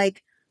also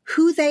like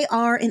who they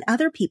are in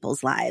other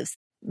people's lives.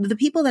 the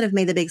people that have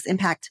made the biggest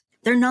impact,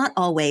 they're not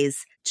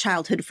always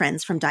childhood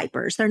friends from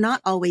diapers. They're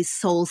not always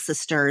soul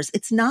sisters.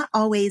 It's not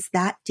always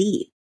that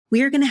deep.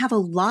 We are going to have a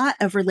lot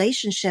of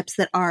relationships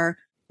that are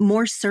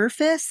more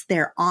surface.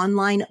 They're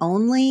online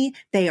only.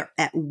 They are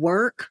at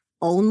work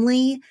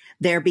only.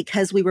 They're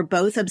because we were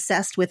both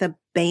obsessed with a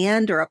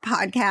band or a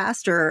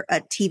podcast or a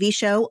TV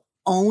show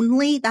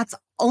only. That's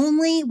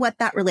only what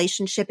that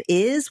relationship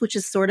is, which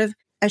is sort of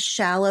a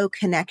shallow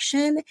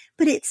connection,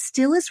 but it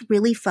still is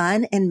really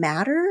fun and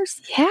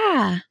matters.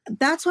 Yeah.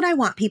 That's what I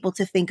want people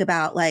to think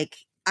about. Like,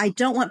 I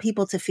don't want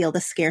people to feel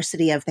the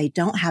scarcity of they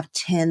don't have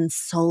 10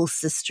 soul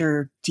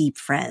sister deep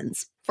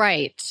friends.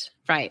 Right.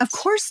 Right. Of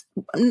course,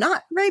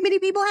 not very many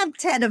people have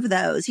 10 of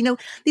those. You know,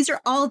 these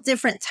are all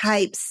different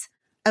types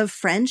of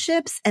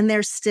friendships and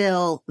they're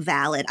still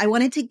valid. I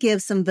wanted to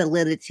give some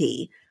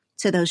validity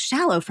to those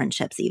shallow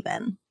friendships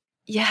even.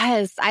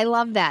 Yes, I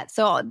love that.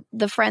 So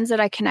the friends that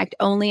I connect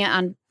only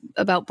on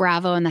about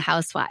Bravo and the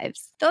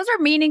Housewives, those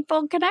are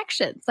meaningful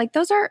connections. Like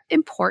those are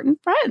important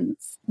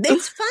friends.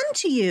 It's fun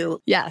to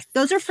you. Yes.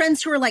 Those are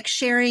friends who are like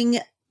sharing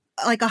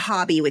like a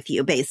hobby with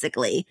you,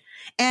 basically.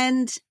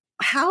 And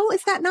how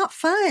is that not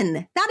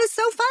fun? That is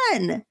so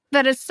fun.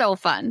 That is so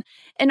fun.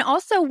 And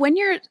also when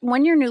you're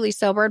newly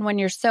sober and when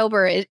you're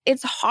sober,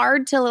 it's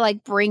hard to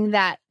like bring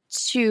that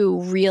to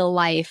real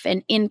life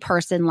and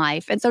in-person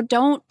life. And so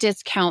don't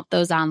discount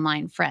those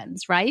online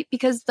friends, right?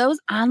 Because those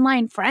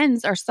online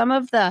friends are some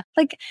of the,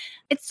 like,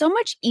 it's so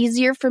much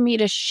easier for me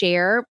to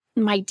share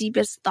my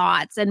deepest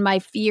thoughts and my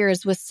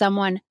fears with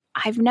someone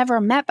I've never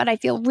met, but I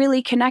feel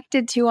really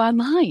connected to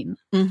online.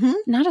 Mm-hmm.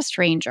 Not a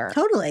stranger.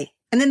 Totally.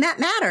 And then that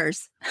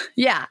matters.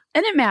 Yeah.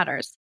 And it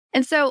matters.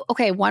 And so,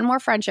 okay, one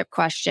more friendship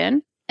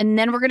question. And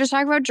then we're going to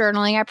talk about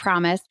journaling, I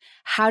promise.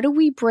 How do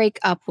we break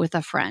up with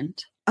a friend?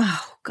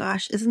 Oh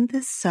gosh, isn't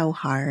this so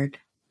hard?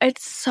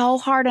 It's so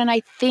hard. And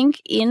I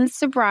think in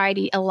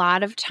sobriety, a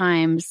lot of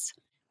times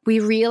we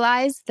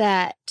realize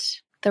that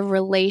the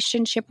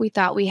relationship we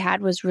thought we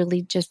had was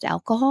really just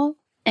alcohol.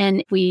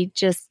 And we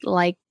just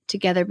liked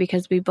together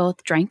because we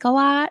both drank a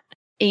lot.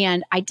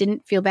 And I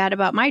didn't feel bad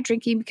about my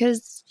drinking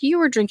because you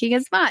were drinking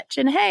as much.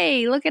 And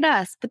hey, look at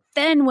us. But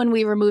then when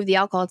we remove the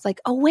alcohol, it's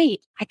like, oh,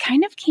 wait, I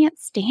kind of can't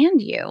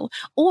stand you.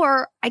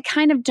 Or I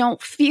kind of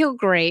don't feel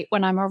great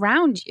when I'm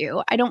around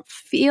you. I don't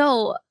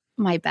feel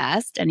my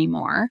best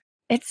anymore.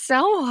 It's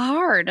so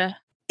hard.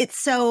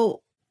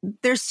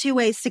 There's two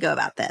ways to go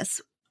about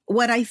this.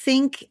 What I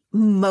think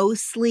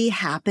mostly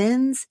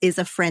happens is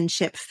a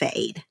friendship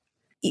fade.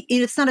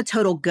 It's not a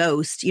total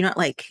ghost. You're not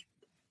like,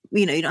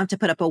 you don't have to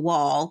put up a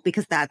wall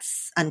because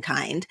that's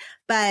unkind,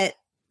 but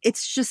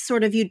it's just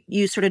sort of,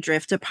 you sort of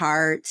drift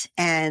apart.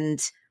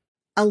 And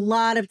a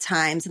lot of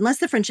times, unless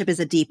the friendship is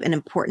a deep and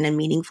important and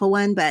meaningful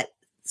one, but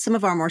some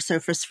of our more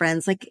surface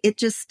friends, like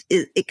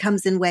it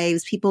comes in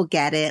waves. People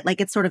get it. Like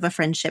it's sort of a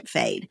friendship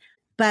fade.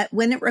 But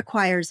when it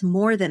requires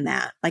more than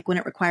that, like when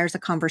it requires a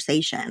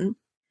conversation,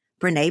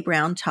 Brene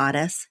Brown taught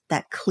us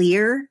that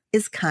clear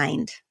is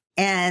kind.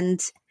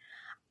 And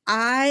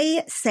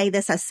I say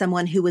this as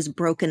someone who was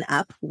broken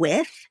up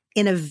with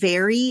in a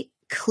very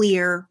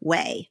clear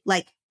way.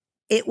 Like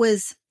it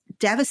was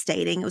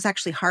devastating. It was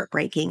actually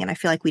heartbreaking. And I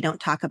feel like we don't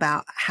talk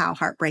about how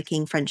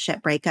heartbreaking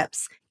friendship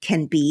breakups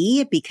can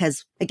be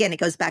because, again,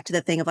 it goes back to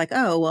the thing of like,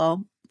 oh,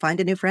 well,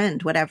 find a new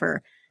friend,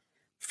 whatever.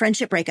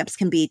 Friendship breakups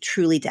can be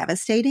truly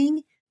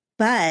devastating,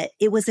 but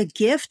it was a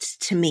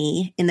gift to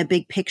me in the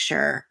big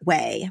picture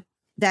way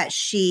that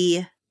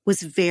she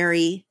was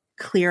very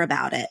clear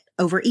about it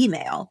over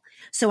email.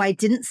 So I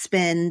didn't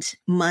spend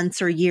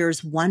months or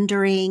years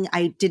wondering.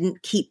 I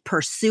didn't keep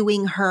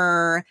pursuing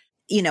her.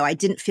 I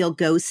didn't feel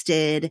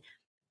ghosted.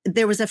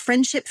 There was a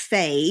friendship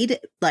fade,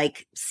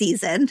 like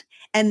season.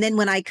 And then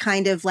when I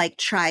kind of like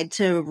tried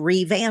to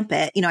revamp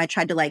it, I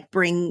tried to like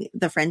bring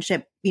the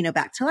friendship,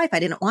 back to life. I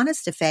didn't want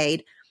us to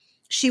fade.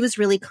 She was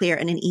really clear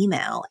in an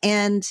email.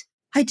 And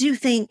I do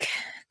think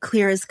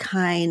clear is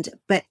kind,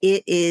 but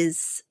it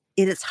is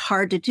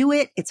hard to do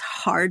it. It's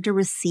hard to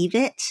receive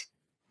it.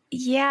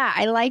 Yeah,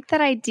 I like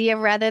that idea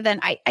rather than,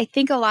 I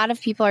think a lot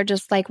of people are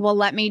just like, well,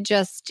 let me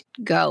just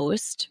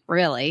ghost,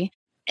 really,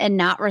 and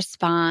not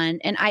respond.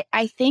 And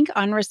I think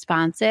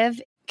unresponsive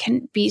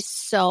can be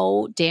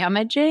so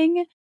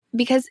damaging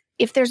because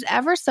if there's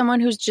ever someone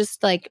who's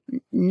just like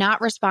not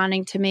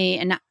responding to me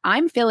and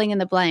I'm filling in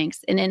the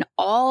blanks, and in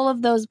all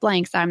of those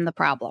blanks, I'm the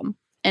problem.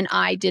 And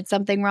I did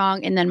something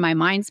wrong. And then my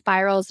mind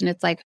spirals and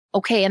it's like,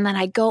 okay. And then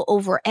I go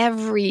over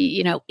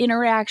every,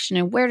 interaction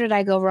and where did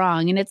I go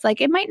wrong? And it's like,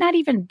 it might not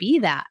even be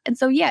that. And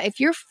so, yeah, if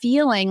you're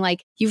feeling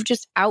like you've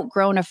just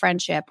outgrown a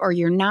friendship or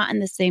you're not in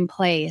the same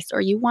place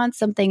or you want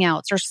something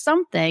else or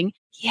something,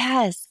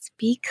 yes,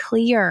 be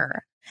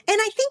clear.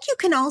 And I think you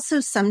can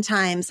also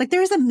sometimes, like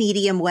there's a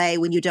medium way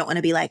when you don't want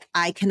to be like,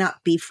 I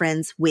cannot be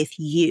friends with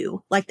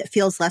you, like that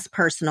feels less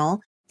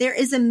personal. There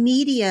is a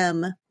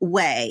medium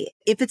way.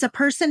 If it's a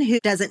person who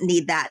doesn't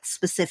need that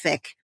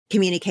specific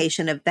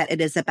communication of that it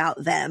is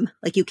about them.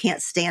 Like you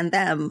can't stand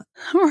them.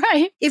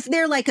 Right. If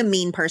they're like a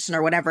mean person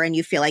or whatever, and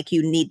you feel like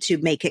you need to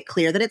make it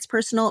clear that it's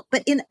personal.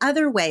 But in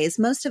other ways,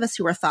 most of us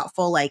who are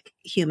thoughtful, like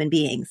human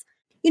beings,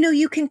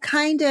 you can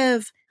kind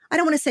of, I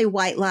don't want to say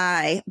white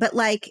lie, but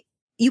like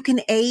you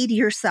can aid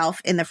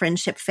yourself in the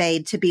friendship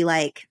fade to be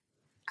like,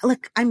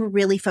 look, I'm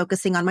really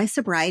focusing on my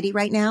sobriety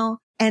right now.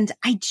 And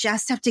I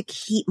just have to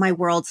keep my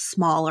world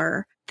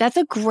smaller. That's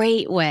a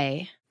great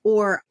way.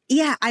 Or,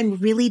 yeah, I'm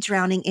really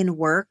drowning in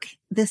work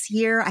this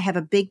year. I have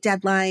a big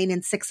deadline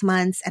in 6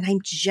 months and I'm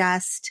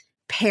just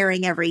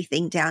paring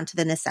everything down to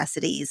the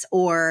necessities.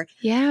 Or,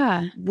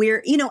 yeah,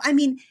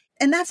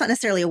 and that's not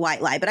necessarily a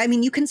white lie, but I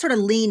mean, you can sort of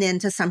lean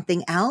into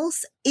something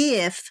else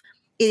if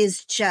it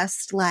is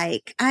just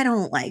like, I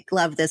don't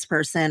love this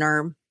person,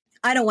 or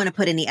I don't want to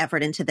put any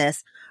effort into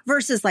this,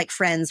 versus like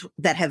friends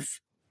that have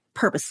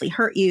purposely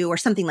hurt you or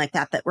something like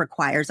that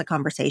requires a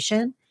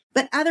conversation.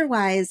 But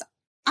otherwise,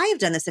 I have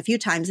done this a few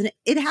times and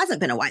it hasn't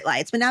been a white lie.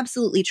 It's been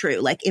absolutely true.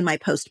 Like in my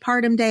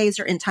postpartum days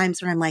or in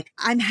times when I'm like,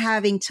 I'm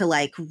having to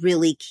like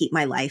really keep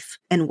my life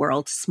and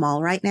world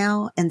small right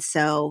now. And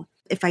so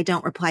if I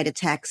don't reply to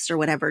texts or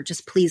whatever,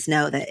 just please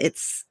know that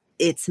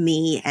it's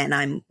me and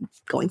I'm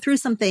going through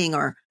something,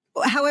 or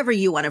however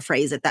you want to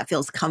phrase it that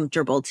feels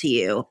comfortable to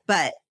you.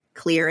 But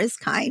clear is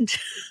kind.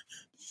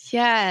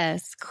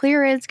 Yes,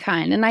 clear is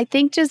kind. And I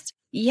think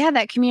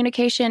that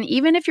communication,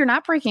 even if you're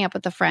not breaking up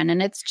with a friend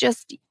and it's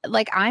just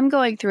like I'm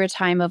going through a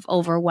time of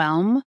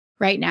overwhelm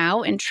right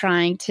now and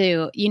trying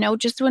to,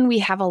 just when we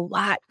have a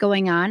lot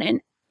going on,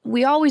 and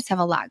we always have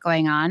a lot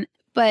going on,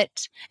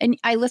 and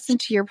I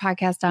listened to your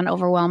podcast on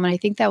overwhelm and I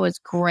think that was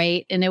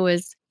great. And it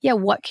was,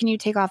 what can you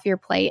take off your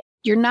plate?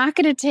 You're not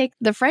going to take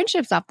the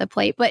friendships off the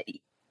plate, but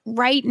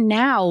right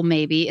now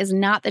maybe is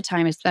not the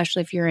time,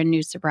 especially if you're in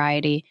new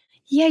sobriety.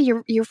 Yeah,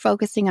 you're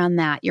focusing on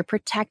that. You're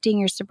protecting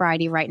your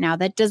sobriety right now.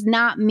 That does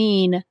not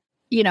mean,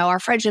 our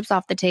friendship's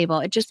off the table.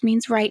 It just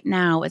means right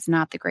now is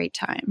not the great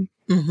time.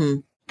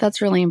 Mm-hmm.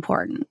 That's really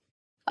important.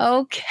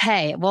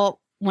 Okay.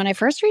 Well, when I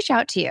first reached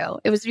out to you,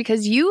 it was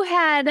because you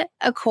had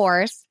a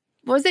course.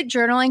 Was it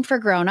Journaling for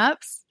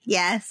Grownups?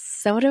 Yes.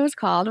 So what it was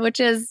called,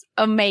 which is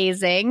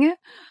amazing.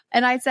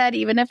 And I said,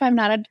 even if I'm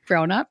not a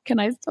grown-up, can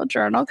I still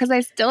journal? Because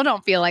I still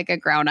don't feel like a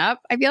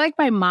grown-up. I feel like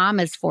my mom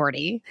is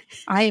 40.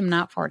 I am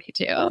not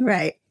 42.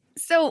 Right.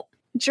 So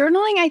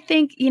journaling, I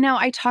think,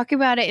 I talk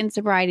about it in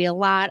sobriety a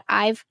lot.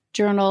 I've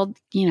journaled,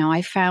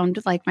 I found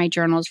like my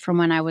journals from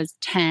when I was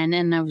 10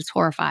 and I was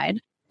horrified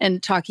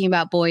and talking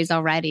about boys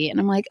already. And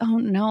I'm like, oh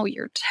no,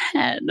 you're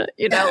 10,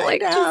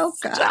 just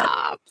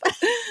stop.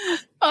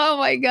 Oh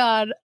my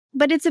God.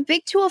 But it's a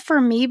big tool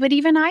for me. But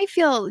even I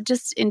feel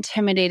just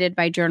intimidated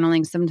by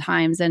journaling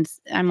sometimes. And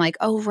I'm like,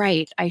 oh,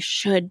 right, I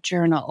should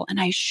journal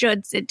and I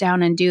should sit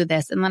down and do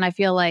this. And then I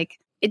feel like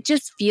it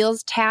just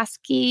feels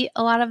tasky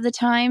a lot of the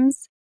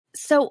times.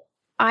 So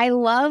I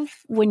love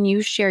when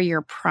you share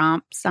your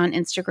prompts on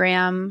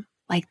Instagram,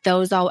 like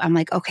those all, I'm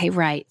like, okay,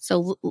 right.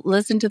 So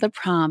listen to the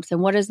prompts.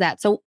 And what is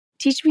that? So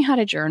teach me how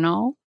to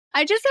journal.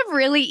 I just have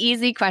really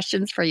easy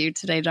questions for you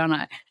today, don't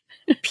I?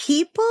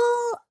 People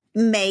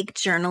make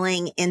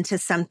journaling into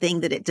something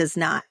that it does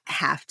not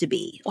have to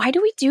be. Why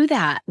do we do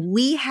that?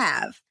 We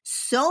have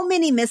so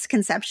many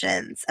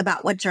misconceptions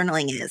about what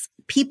journaling is.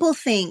 People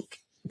think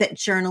that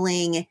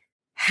journaling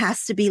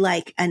has to be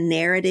like a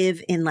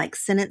narrative in like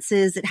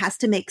sentences. It has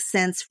to make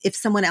sense if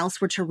someone else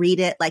were to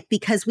read it, like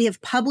because we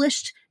have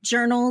published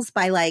journals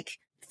by like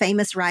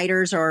famous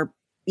writers or,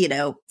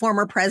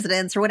 former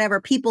presidents or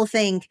whatever. People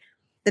think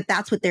that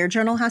that's what their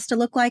journal has to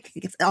look like.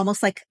 It's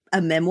almost like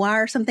a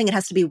memoir or something. It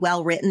has to be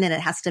well written and it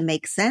has to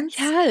make sense.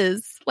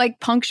 Yes. Like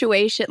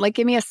punctuation, like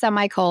give me a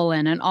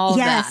semicolon and all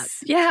that.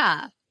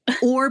 Yeah.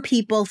 Or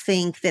people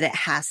think that it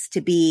has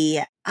to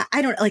be,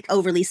 I don't like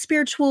overly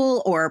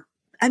spiritual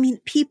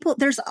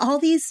there's all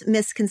these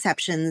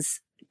misconceptions.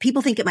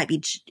 People think it might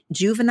be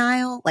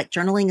juvenile, like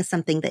journaling is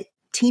something that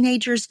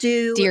teenagers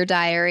do. Dear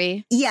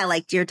Diary. Yeah,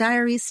 like Dear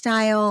Diary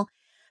style.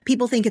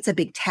 People think it's a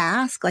big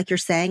task, like you're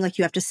saying, like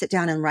you have to sit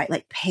down and write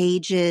like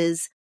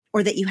pages,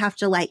 or that you have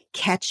to like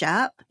catch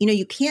up.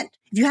 You can't,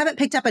 if you haven't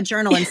picked up a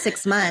journal in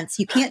 6 months,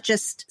 you can't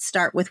just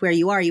start with where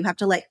you are. You have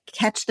to like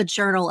catch the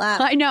journal up.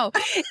 I know.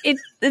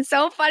 It's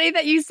so funny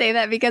that you say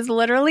that because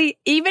literally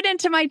even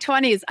into my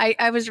 20s,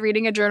 I was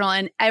reading a journal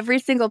and every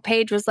single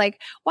page was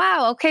like,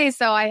 wow, okay,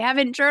 so I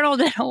haven't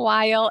journaled in a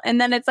while. And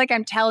then it's like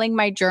I'm telling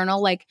my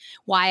journal like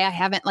why I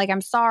haven't, like,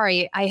 I'm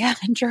sorry, I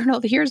haven't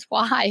journaled. Here's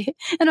why.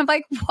 And I'm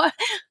like, what?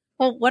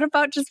 Well, what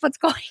about just what's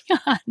going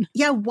on?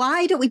 Yeah,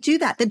 why don't we do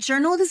that? The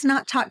journal does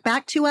not talk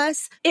back to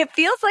us. It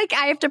feels like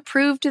I have to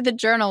prove to the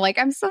journal, like,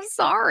 I'm so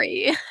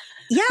sorry.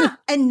 Yeah,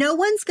 and no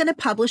one's going to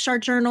publish our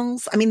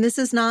journals. I mean, this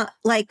is not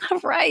like...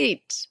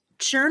 Right.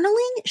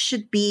 Journaling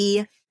should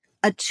be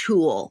a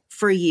tool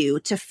for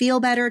you to feel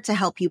better, to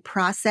help you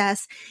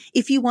process.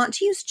 If you want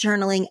to use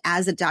journaling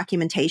as a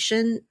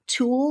documentation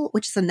tool,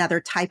 which is another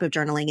type of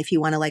journaling, if you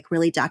want to like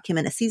really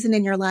document a season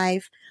in your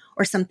life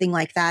or something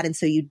like that. And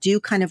so you do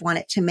kind of want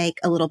it to make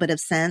a little bit of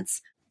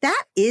sense.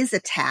 That is a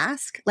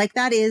task. Like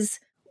that is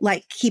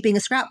like keeping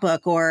a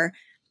scrapbook or,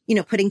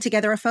 putting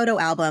together a photo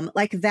album.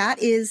 Like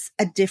that is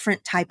a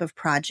different type of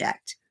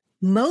project.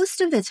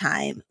 Most of the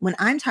time when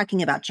I'm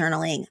talking about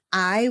journaling,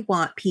 I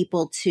want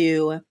people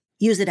to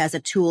use it as a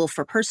tool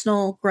for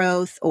personal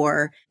growth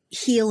or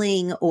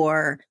healing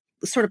or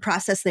sort of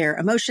process their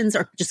emotions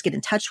or just get in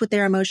touch with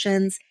their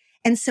emotions.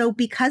 And so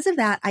because of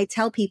that, I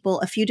tell people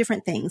a few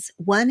different things.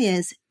 One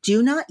is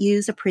do not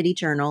use a pretty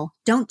journal.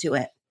 Don't do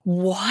it.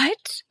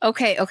 What?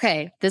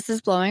 Okay. This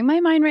is blowing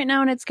my mind right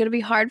now, and it's going to be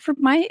hard for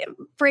my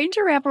brain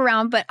to wrap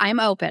around, but I'm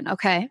open.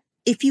 Okay.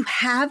 If you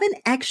have an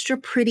extra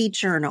pretty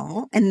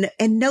journal, and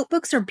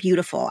notebooks are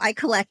beautiful. I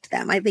collect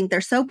them. I think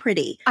they're so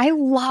pretty. I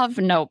love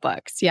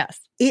notebooks. Yes.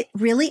 It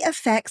really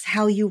affects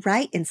how you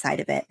write inside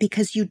of it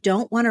because you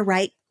don't want to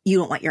write. You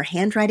don't want your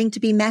handwriting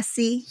to be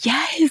messy.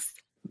 Yes.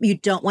 You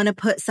don't want to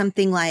put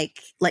something like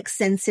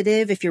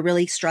sensitive. If you're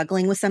really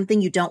struggling with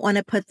something, you don't want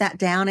to put that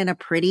down in a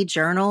pretty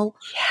journal.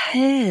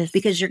 Yes.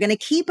 Because you're going to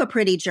keep a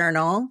pretty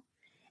journal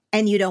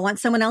and you don't want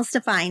someone else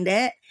to find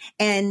it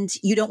and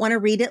you don't want to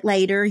read it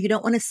later. You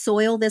don't want to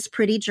soil this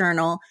pretty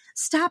journal.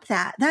 Stop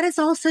that. That is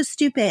also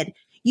stupid.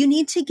 You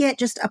need to get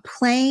just a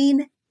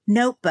plain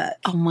notebook.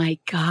 Oh my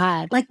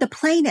God. Like the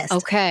plainest.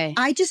 Okay.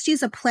 I just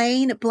use a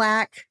plain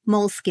black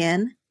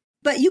moleskin.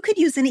 But you could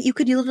use you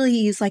could literally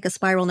use like a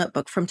spiral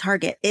notebook from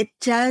Target. It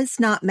does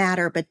not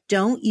matter, but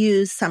don't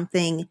use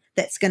something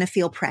that's going to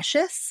feel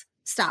precious.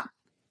 Stop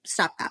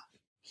that.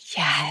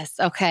 Yes.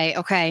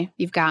 Okay.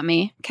 You've got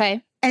me.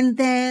 Okay. And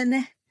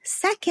then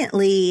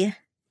secondly,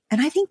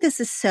 and I think this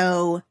is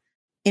so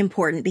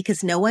important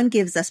because no one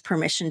gives us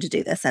permission to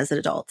do this as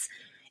adults.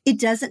 It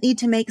doesn't need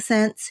to make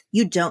sense.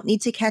 You don't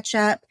need to catch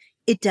up.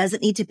 It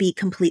doesn't need to be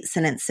complete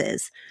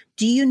sentences.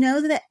 Do you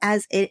know that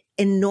as an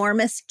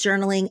enormous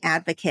journaling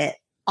advocate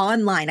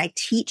online, I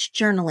teach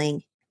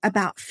journaling,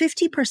 about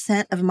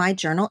 50% of my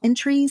journal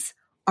entries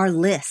are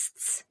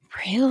lists.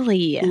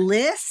 Really?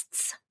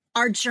 Lists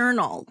are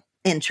journal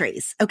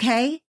entries.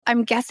 Okay.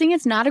 I'm guessing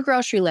it's not a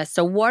grocery list.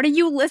 So what are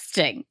you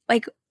listing?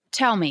 Like,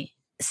 tell me.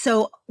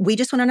 So we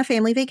just went on a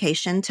family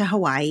vacation to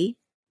Hawaii.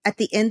 At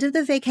the end of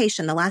the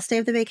vacation, the last day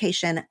of the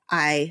vacation,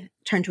 I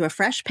turn to a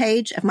fresh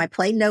page of my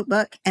plain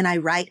notebook and I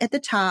write at the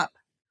top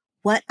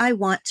what I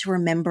want to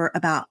remember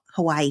about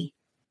Hawaii.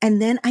 And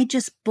then I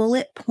just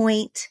bullet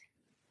point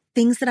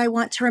things that I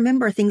want to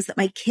remember, things that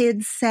my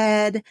kids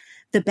said,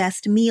 the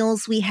best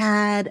meals we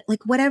had,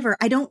 like whatever.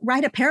 I don't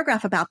write a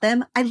paragraph about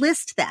them. I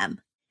list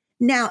them.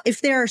 Now, if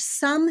there are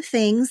some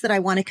things that I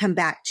want to come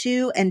back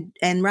to and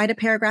write a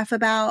paragraph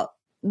about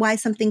why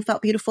something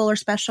felt beautiful or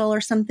special or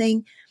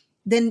something,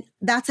 then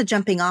that's a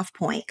jumping off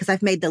point because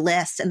I've made the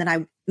list and then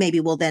I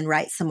maybe will then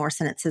write some more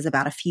sentences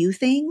about a few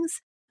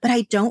things. But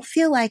I don't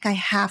feel like I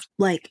have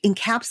to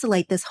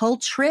encapsulate this whole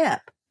trip.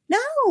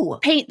 No.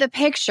 Paint the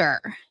picture.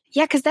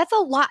 Yeah, because that's a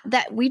lot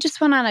that we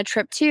just went on a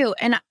trip too.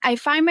 And I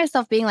find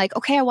myself being like,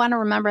 okay, I want to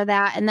remember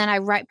that. And then I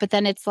write, but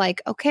then it's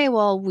like, okay,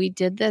 well, we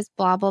did this,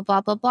 blah, blah,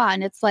 blah, blah, blah.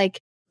 And it's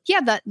like, yeah,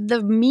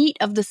 the meat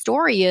of the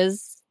story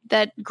is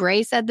that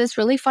Gray said this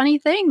really funny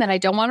thing that I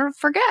don't want to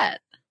forget.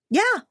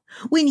 Yeah.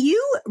 When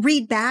you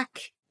read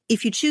back,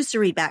 if you choose to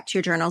read back to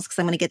your journals, because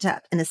I'm going to get to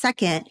that in a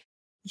second,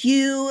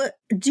 you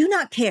do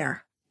not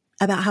care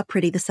about how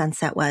pretty the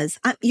sunset was.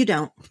 You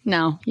don't.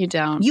 No, you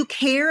don't. You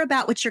care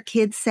about what your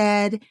kids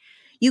said.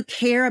 You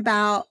care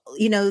about,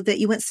 that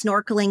you went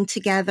snorkeling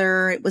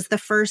together. It was the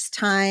first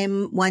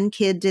time one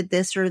kid did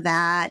this or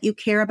that. You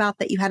care about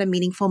that you had a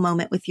meaningful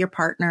moment with your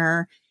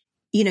partner.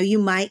 You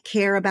might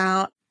care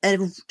about a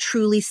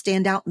truly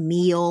standout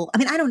meal. I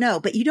mean, I don't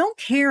know, but you don't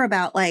care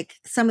about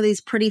some of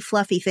these pretty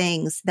fluffy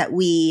things that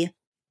we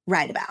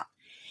write about.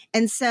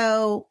 And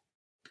so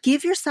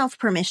give yourself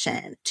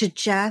permission to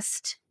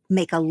just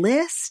make a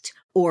list,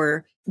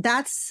 or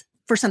that's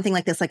for something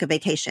like this, like a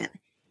vacation.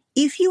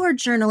 If you are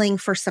journaling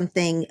for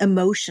something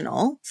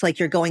emotional, it's like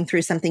you're going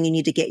through something, you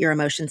need to get your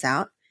emotions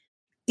out,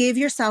 give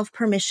yourself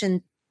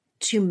permission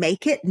to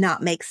make it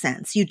not make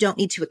sense. You don't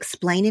need to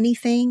explain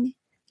anything.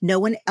 No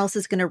one else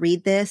is going to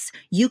read this.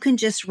 You can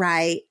just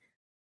write,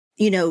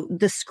 the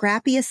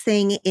scrappiest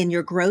thing in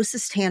your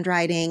grossest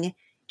handwriting.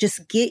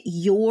 Just get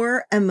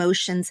your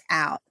emotions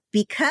out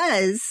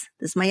because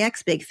this is my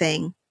next big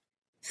thing.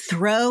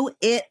 Throw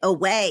it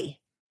away.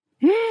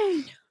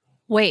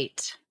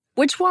 Wait,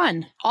 which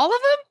one? All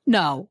of them?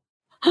 No.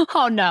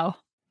 Oh, no.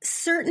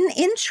 Certain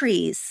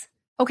entries.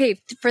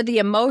 Okay, for the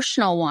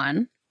emotional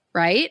one,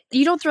 right?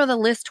 You don't throw the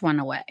list one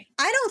away.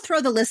 I don't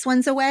throw the list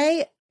ones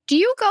away. Do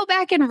you go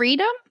back and read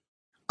them?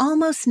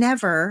 Almost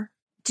never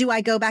do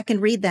I go back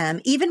and read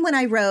them. Even when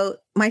I wrote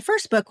my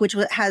first book, which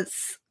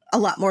has a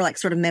lot more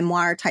sort of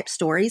memoir type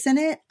stories in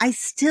it,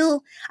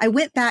 I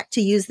went back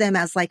to use them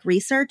as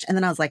research. And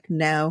then I was like,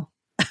 no,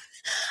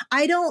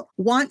 I don't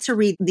want to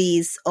read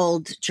these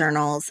old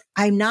journals.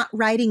 I'm not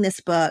writing this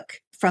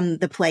book from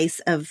the place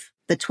of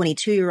the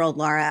 22-year-old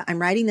Laura. I'm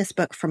writing this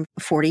book from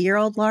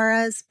 40-year-old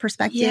Laura's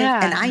perspective.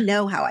 Yeah. And I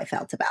know how I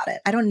felt about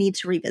it. I don't need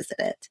to revisit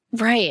it.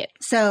 Right.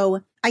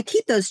 So I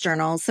keep those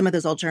journals, some of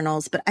those old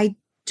journals, but I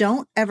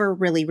don't ever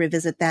really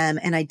revisit them.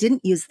 And I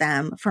didn't use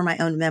them for my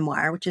own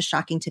memoir, which is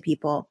shocking to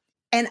people.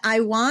 And I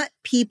want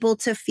people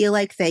to feel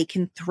like they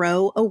can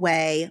throw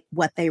away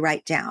what they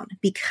write down,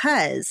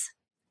 because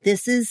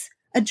this is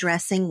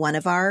addressing one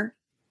of our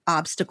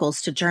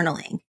obstacles to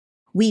journaling.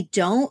 We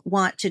don't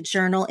want to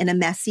journal in a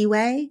messy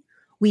way.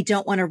 We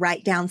don't want to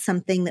write down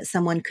something that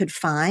someone could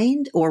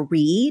find or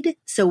read.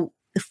 So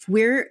if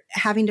we're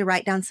having to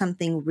write down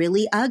something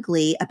really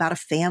ugly about a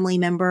family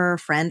member or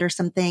friend or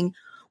something,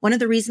 one of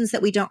the reasons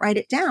that we don't write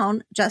it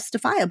down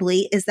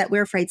justifiably is that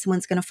we're afraid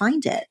someone's going to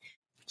find it.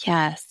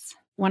 Yes.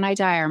 When I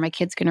die, are my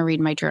kids going to read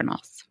my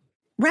journals?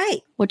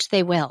 Right. Which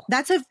they will.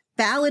 That's a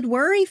valid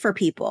worry for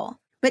people.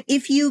 But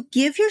if you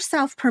give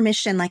yourself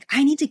permission, like,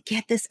 I need to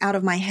get this out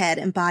of my head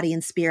and body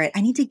and spirit,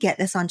 I need to get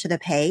this onto the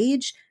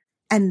page,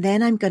 and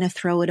then I'm going to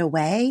throw it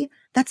away,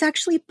 that's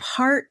actually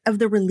part of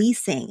the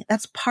releasing.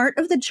 That's part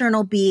of the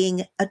journal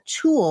being a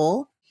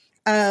tool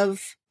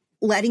of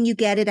letting you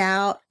get it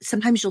out.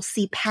 Sometimes you'll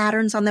see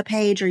patterns on the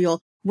page, or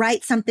you'll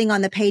write something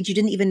on the page you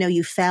didn't even know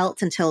you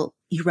felt until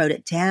you wrote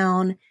it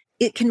down.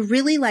 It can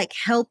really like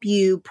help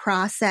you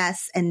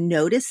process and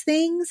notice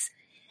things.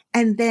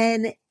 And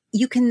then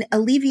you can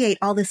alleviate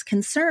all this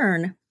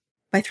concern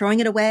by throwing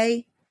it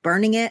away,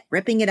 burning it,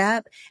 ripping it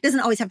up. It doesn't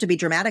always have to be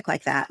dramatic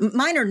like that.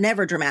 Mine are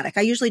never dramatic.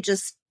 I usually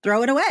just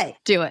throw it away.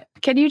 Do it.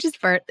 Can you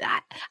just burn?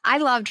 I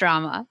love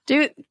drama.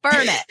 Burn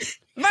it.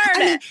 Burn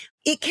it.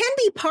 It can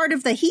be part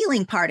of the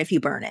healing part if you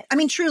burn it. I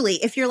mean, truly,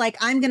 if you're like,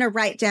 I'm going to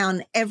write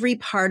down every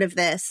part of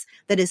this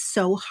that is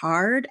so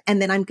hard,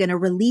 and then I'm going to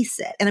release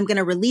it. And I'm going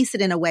to release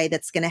it in a way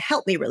that's going to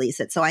help me release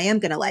it. So I am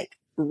going to like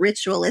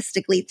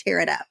ritualistically tear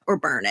it up or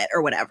burn it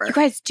or whatever. You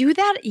guys do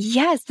that?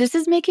 Yes. This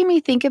is making me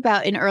think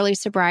about in early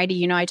sobriety,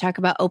 you know, I talk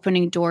about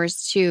opening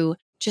doors to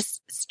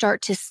just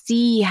start to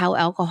see how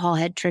alcohol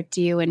had tricked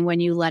you, and when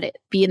you let it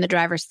be in the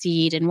driver's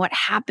seat, and what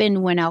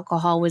happened when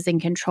alcohol was in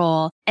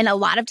control. And a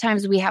lot of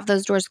times we have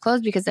those doors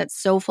closed because that's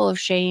so full of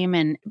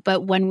shame.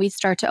 But when we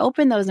start to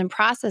open those and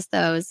process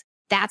those,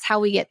 that's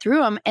how we get through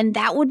them. And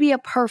that would be a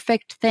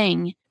perfect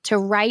thing to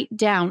write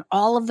down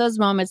all of those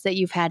moments that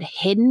you've had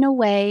hidden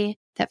away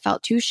that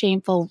felt too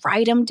shameful.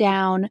 Write them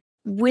down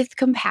with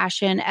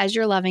compassion as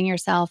you're loving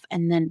yourself,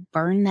 and then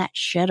burn that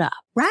shit up.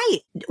 Right.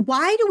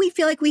 Why do we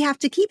feel like we have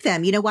to keep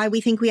them? You know why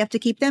we think we have to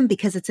keep them?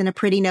 Because it's in a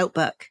pretty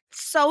notebook.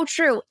 So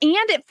true.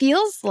 And it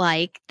feels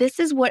like this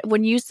is what,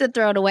 when you said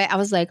throw it away, I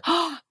was like,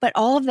 oh, but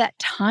all of that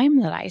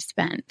time that I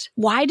spent,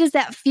 why does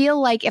that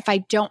feel like if I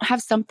don't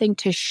have something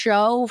to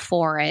show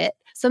for it,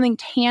 something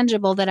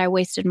tangible, that I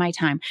wasted my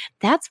time?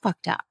 That's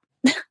fucked up.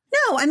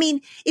 No, I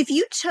mean, if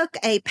you took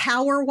a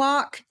power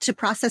walk to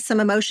process some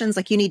emotions,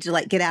 like you need to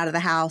like get out of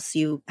the house,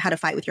 you had a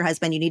fight with your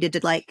husband, you needed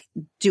to like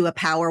do a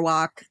power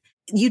walk.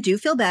 You do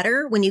feel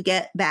better when you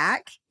get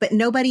back, but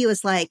nobody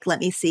was like, let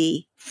me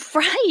see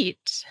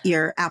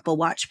your Apple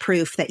Watch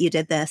proof that you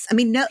did this. I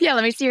mean, no. Yeah,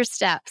 let me see your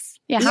steps.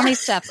 Yeah, how many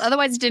steps?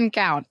 Otherwise, it didn't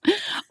count.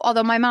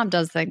 Although my mom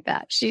does think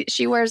that.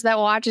 She wears that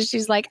watch and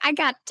she's like, I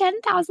got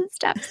 10,000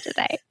 steps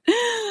today.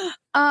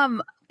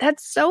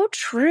 That's so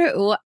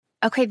true.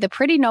 Okay, the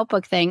pretty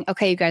notebook thing.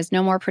 Okay, you guys,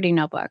 no more pretty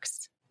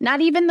notebooks.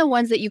 Not even the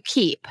ones that you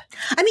keep.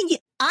 I mean,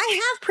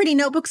 I have pretty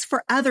notebooks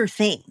for other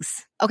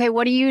things. Okay,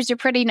 what do you use your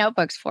pretty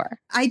notebooks for?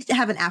 I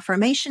have an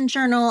affirmation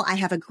journal. I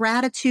have a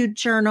gratitude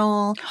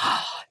journal.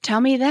 Tell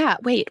me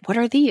that. Wait, what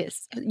are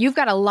these? You've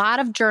got a lot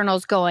of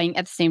journals going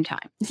at the same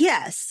time.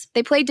 Yes.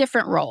 They play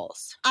different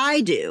roles.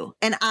 I do.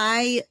 And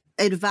I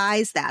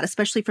advise that,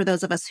 especially for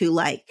those of us who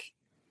like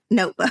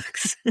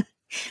notebooks,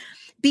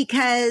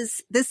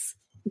 because this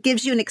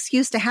gives you an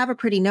excuse to have a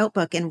pretty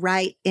notebook and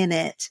write in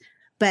it.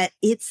 But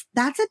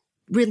that's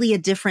really a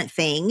different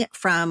thing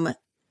from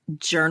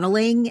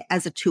journaling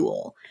as a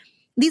tool.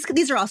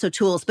 These are also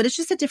tools, but it's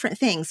just a different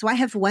thing. So I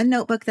have one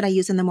notebook that I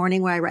use in the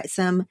morning where I write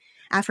some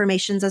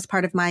affirmations as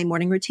part of my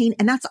morning routine.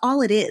 And that's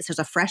all it is. There's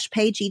a fresh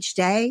page each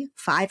day,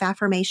 5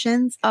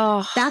 affirmations.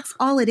 Oh, that's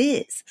all it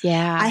is.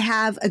 Yeah. I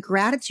have a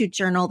gratitude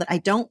journal that I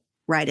don't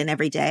write in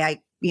every day.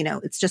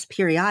 It's just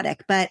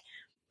periodic, but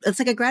it's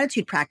like a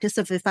gratitude practice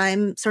of if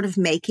I'm sort of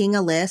making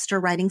a list or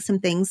writing some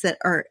things that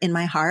are in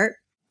my heart,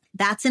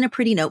 that's in a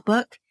pretty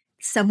notebook.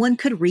 Someone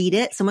could read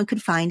it. Someone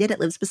could find it. It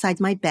lives beside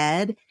my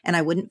bed and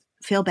I wouldn't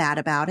feel bad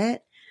about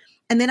it.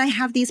 And then I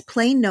have these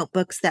plain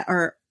notebooks that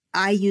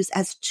I use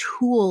as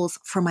tools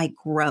for my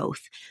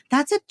growth.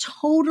 That's a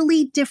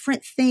totally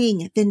different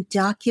thing than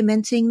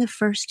documenting the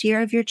first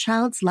year of your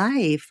child's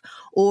life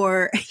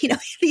or,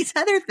 these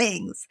other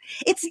things.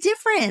 It's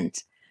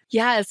different.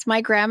 Yes,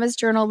 my grandma's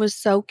journal was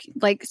so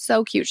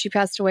cute. She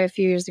passed away a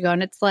few years ago.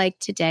 And it's like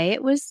today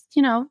it was,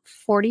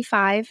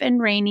 45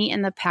 and rainy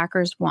and the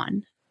Packers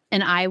won.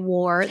 And I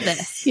wore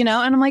this, and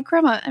I'm like,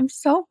 Grandma, I'm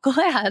so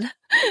glad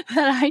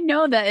that I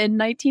know that in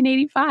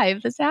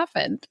 1985 this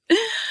happened.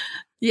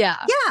 Yeah.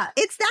 Yeah,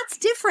 that's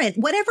different.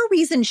 Whatever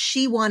reason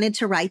she wanted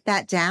to write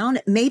that down,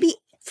 maybe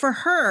for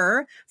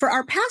her, for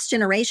our past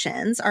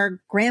generations, our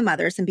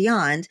grandmothers and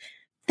beyond,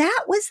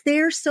 that was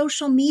their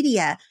social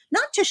media,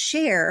 not to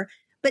share,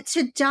 but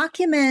to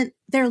document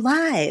their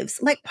lives.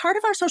 Like part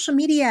of our social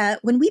media,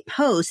 when we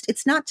post,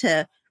 it's not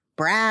to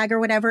brag or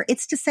whatever.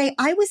 It's to say,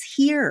 I was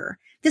here.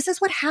 This is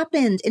what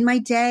happened in my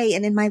day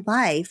and in my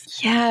life.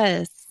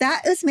 Yes.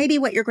 That is maybe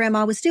what your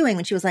grandma was doing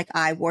when she was like,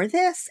 I wore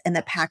this and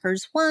the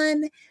Packers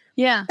won.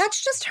 Yeah.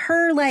 That's just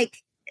her like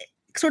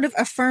sort of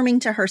affirming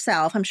to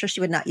herself. I'm sure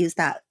she would not use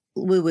that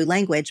woo-woo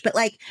language, but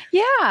like,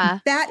 yeah,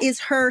 that is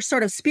her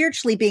sort of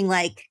spiritually being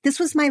like, this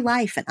was my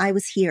life and I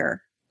was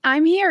here.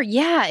 I'm here.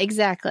 Yeah,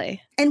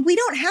 exactly. And we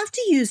don't have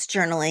to use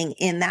journaling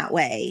in that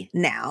way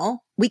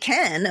now. We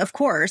can, of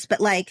course,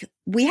 but like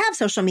we have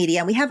social media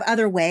and we have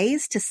other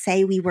ways to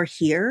say we were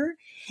here.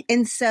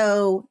 And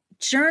so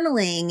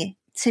journaling,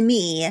 to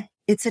me,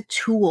 it's a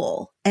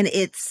tool, and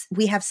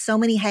we have so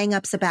many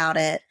hangups about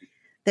it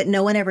that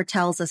no one ever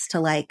tells us to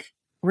like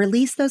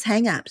release those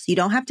hangups. You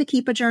don't have to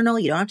keep a journal.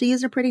 You don't have to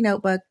use a pretty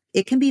notebook.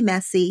 It can be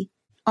messy,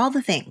 all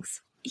the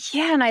things.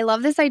 Yeah. And I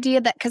love this idea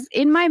that, because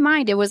in my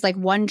mind, it was like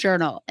one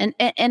journal. And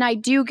I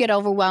do get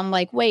overwhelmed.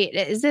 Like, wait,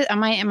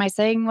 am I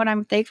saying what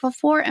I'm thankful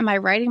for? Am I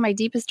writing my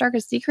deepest,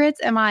 darkest secrets?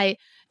 Am I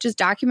just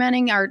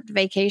documenting our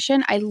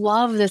vacation? I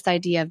love this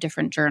idea of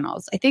different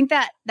journals. I think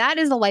that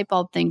is a light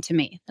bulb thing to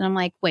me. And I'm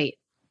like, wait,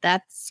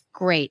 that's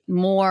great.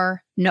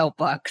 More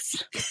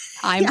notebooks.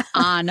 I'm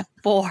on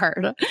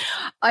board.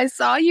 I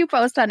saw you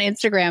post on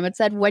Instagram. It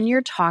said, when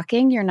you're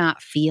talking, you're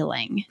not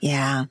feeling.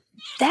 Yeah.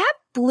 That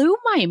blew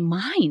my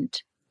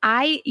mind.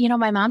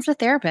 My mom's a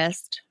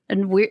therapist,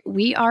 and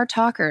we are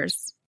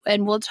talkers,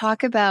 and we'll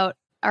talk about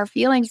our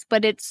feelings,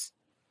 but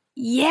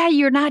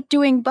you're not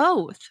doing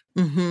both.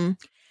 Mm-hmm.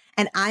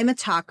 And I'm a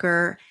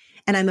talker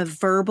and I'm a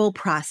verbal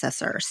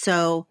processor.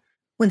 So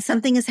when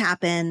something has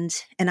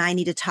happened and I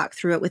need to talk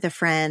through it with a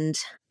friend,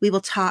 we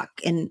will talk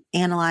and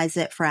analyze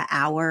it for an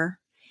hour.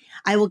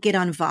 I will get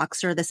on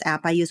Voxer, this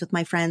app I use with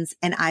my friends,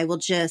 and I will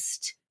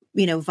just,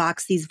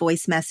 Vox these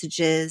voice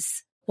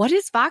messages. What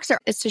is Voxer?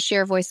 It's to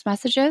share voice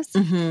messages?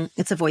 Mm-hmm.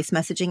 It's a voice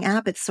messaging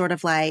app. It's sort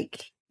of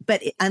like,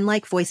 but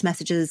unlike voice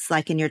messages,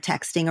 like in your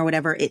texting or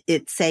whatever,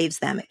 it saves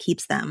them. It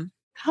keeps them.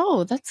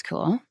 Oh, that's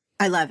cool.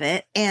 I love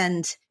it.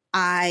 And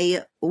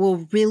I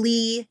will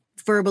really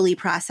verbally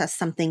process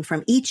something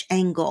from each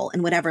angle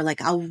and whatever.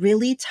 Like I'll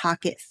really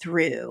talk it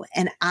through.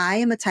 And I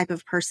am a type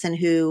of person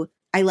who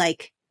I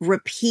like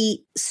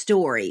repeat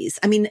stories.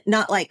 I mean,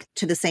 not like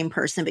to the same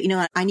person, but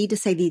I need to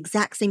say the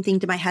exact same thing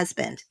to my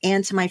husband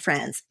and to my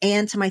friends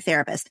and to my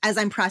therapist as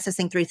I'm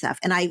processing through stuff.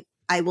 And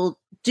I will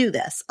do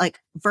this like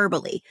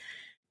verbally.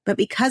 But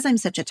because I'm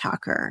such a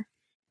talker,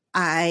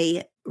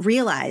 I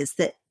realize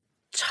that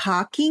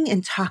talking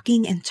and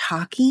talking and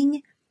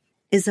talking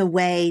is a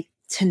way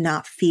to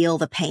not feel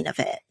the pain of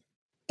it.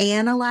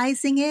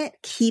 Analyzing it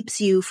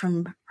keeps you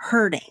from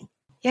hurting.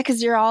 Yeah,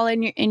 because you're all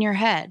in your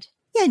head.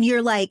 Yeah, and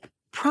you're like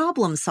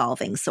problem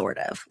solving, sort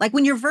of. Like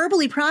when you're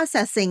verbally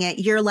processing it,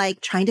 you're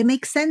like trying to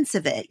make sense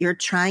of it. You're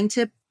trying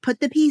to put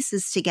the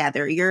pieces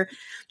together. You're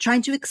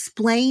trying to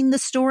explain the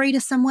story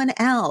to someone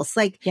else.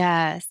 Like,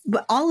 yes.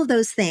 But all of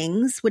those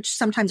things, which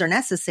sometimes are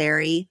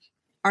necessary,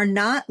 are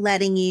not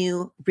letting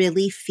you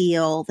really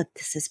feel that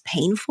this is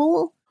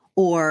painful,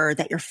 or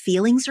that your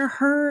feelings are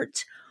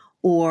hurt,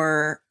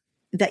 or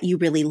that you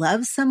really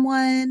love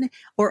someone,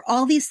 or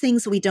all these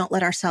things we don't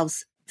let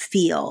ourselves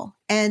feel.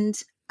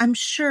 And I'm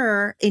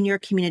sure in your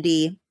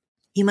community,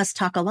 you must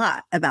talk a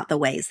lot about the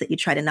ways that you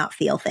try to not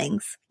feel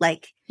things.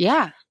 Like,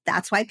 yeah,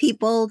 that's why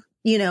people,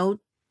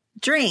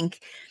 drink,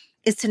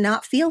 is to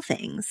not feel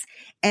things.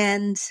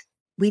 And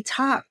we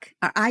talk,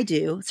 or I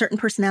do, certain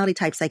personality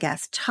types, I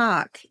guess,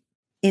 talk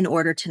in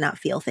order to not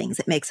feel things.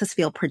 It makes us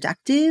feel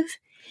productive.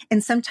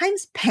 And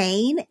sometimes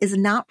pain is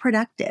not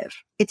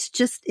productive. It's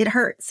just, it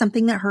hurts,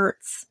 something that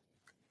hurts.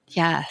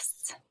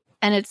 Yes.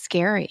 And it's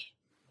scary.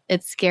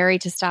 It's scary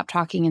to stop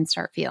talking and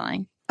start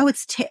feeling. Oh,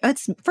 it's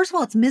first of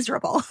all, it's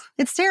miserable.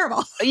 It's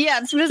terrible. Yeah,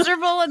 it's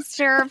miserable. It's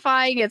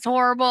terrifying. It's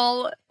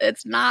horrible.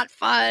 It's not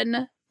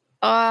fun.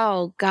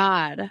 Oh,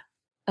 God.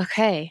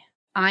 Okay.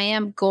 I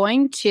am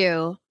going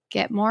to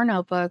get more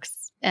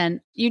notebooks. And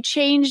you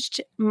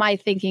changed my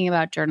thinking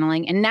about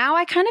journaling. And now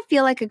I kind of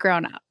feel like a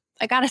grown-up.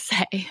 I got to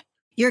say.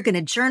 You're going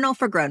to journal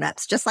for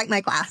grown-ups, just like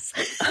my class.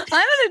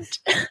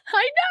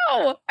 I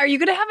know. Are you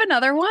going to have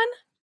another one?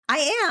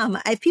 I am.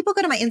 If people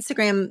go to my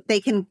Instagram,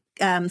 they can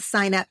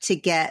sign up to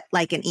get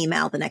like an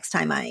email the next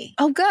time I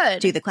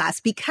do the class,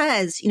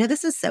 because,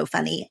 this is so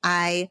funny.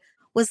 I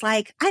was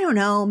like, I don't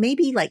know,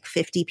 maybe like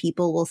 50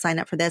 people will sign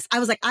up for this. I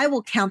was like, I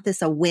will count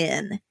this a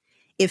win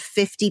if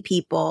 50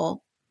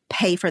 people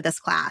pay for this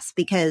class,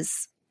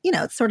 because,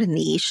 it's sort of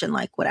niche and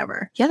like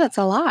whatever. Yeah, that's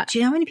a lot. Do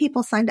you know how many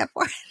people signed up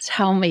for it?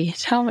 Tell me.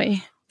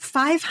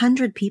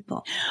 500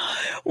 people.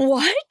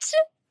 What?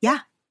 Yeah.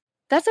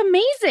 That's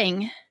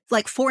amazing.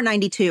 Like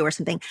 492 or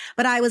something.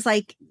 But I was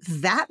like,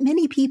 that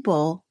many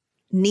people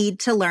need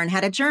to learn how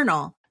to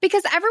journal.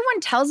 Because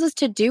everyone tells us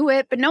to do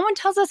it, but no one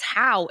tells us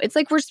how. It's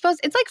like it's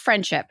like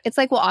friendship. It's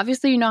like, well,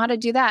 obviously you know how to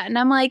do that. And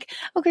I'm like,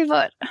 okay,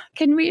 but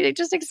can we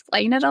just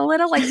explain it a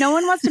little? Like no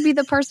one wants to be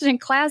the person in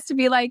class to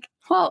be like,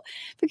 well,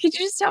 but could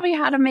you just tell me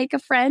how to make a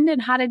friend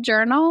and how to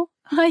journal?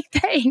 Like,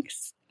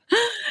 thanks.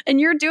 And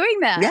you're doing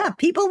that. Yeah,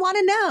 people want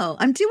to know.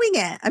 I'm doing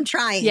it. I'm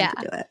trying to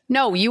do it.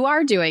 No, you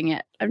are doing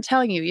it. I'm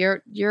telling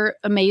you, you're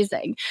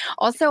amazing.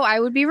 Also, I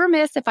would be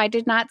remiss if I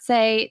did not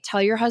say,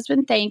 tell your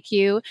husband thank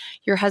you.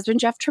 Your husband,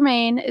 Jeff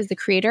Tremaine, is the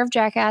creator of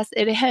Jackass.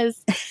 It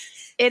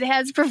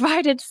has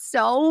provided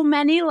so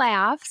many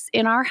laughs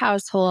in our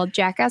household.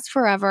 Jackass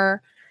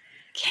Forever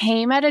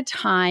came at a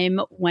time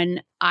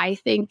when I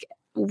think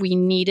we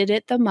needed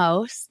it the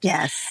most.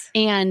 Yes.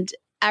 And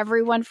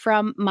everyone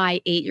from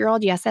my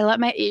 8-year-old, yes, I let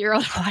my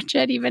 8-year-old watch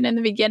it even in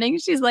the beginning.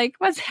 She's like,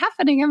 what's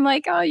happening? I'm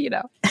like, oh,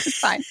 it's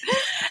fine.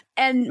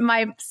 And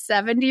my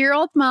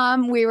 70-year-old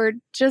mom, we were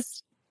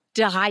just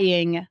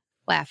dying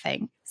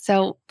laughing.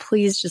 So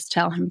please just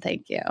tell him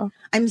thank you.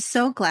 I'm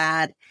so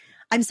glad.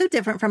 I'm so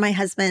different from my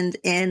husband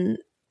in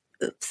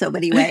so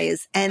many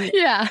ways. And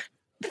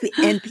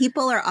and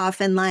people are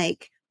often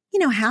like,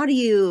 how do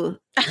you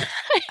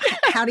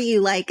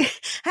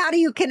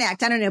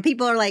connect? I don't know.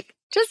 People are like,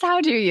 just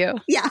how do you?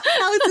 Yeah.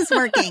 How is this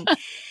working?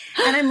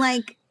 And I'm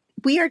like,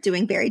 we are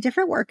doing very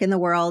different work in the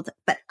world,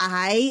 but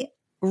I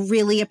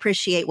really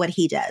appreciate what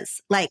he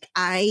does. Like,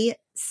 I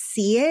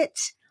see it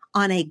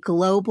on a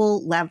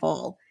global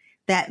level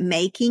that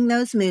making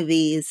those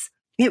movies,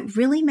 it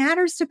really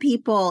matters to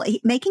people.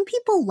 Making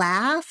people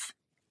laugh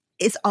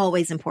is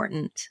always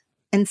important.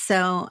 And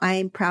so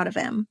I'm proud of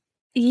him.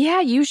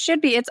 Yeah, you should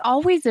be. It's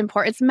always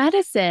important. It's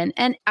medicine.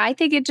 And I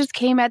think it just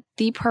came at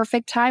the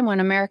perfect time when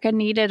America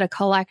needed a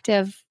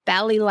collective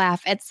belly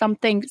laugh at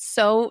something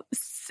so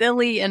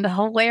silly and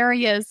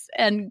hilarious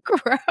and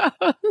gross.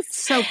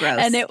 So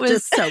gross. And it was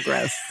just so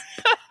gross.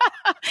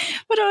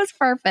 But it was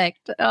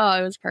perfect. Oh,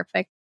 it was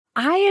perfect.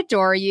 I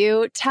adore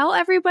you. Tell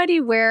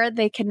everybody where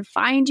they can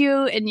find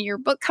you and your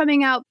book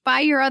coming out,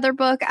 buy your other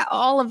book,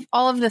 all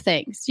of the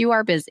things. You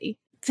are busy.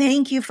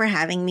 Thank you for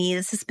having me.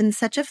 This has been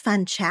such a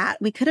fun chat.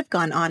 We could have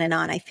gone on and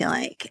on, I feel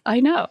like. I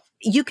know.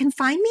 You can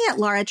find me at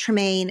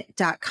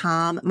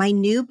lauratremaine.com. My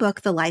new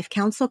book, The Life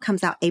Council,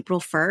 comes out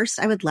April 1st.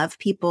 I would love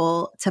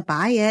people to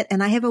buy it.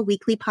 And I have a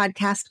weekly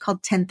podcast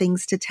called 10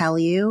 Things to Tell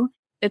You.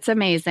 It's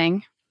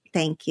amazing.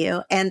 Thank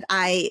you. And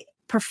I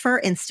prefer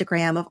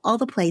Instagram of all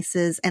the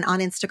places. And on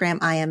Instagram,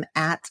 I am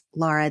at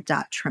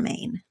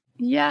laura.tremaine.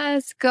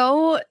 Yes.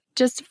 Go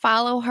just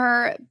follow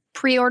her,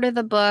 pre-order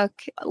the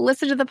book,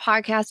 listen to the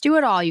podcast, do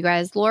it all, you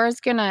guys.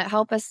 Laura's going to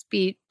help us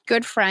be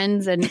good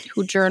friends and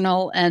who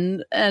journal,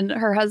 and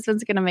her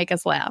husband's going to make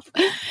us laugh.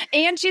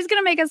 And she's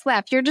going to make us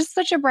laugh. You're just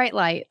such a bright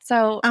light.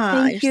 So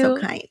thank you. You're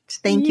so kind.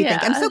 Thank you.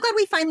 I'm so glad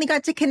we finally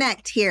got to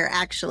connect here,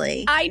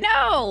 actually. I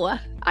know.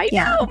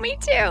 Me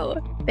too.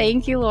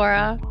 Thank you,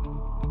 Laura.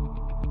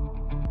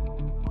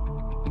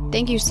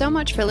 Thank you so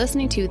much for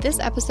listening to this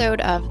episode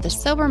of The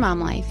Sober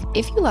Mom Life.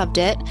 If you loved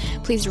it,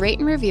 please rate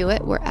and review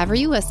it wherever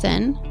you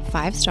listen.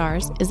 5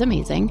 stars is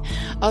amazing.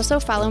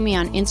 Also, follow me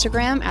on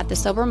Instagram at The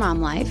Sober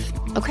Mom Life.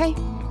 Okay,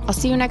 I'll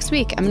see you next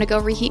week. I'm going to go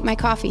reheat my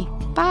coffee.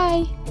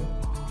 Bye.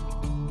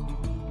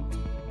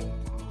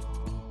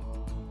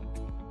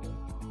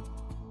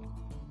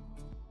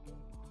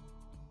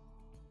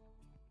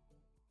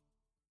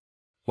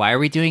 Why are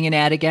we doing an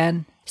ad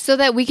again? So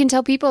that we can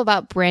tell people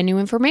about brand new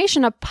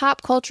information, a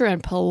pop culture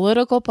and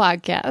political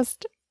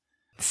podcast.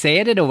 Say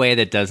it in a way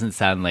that doesn't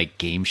sound like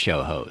game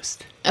show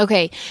host.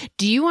 Okay,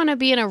 do you want to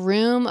be in a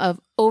room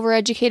of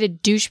overeducated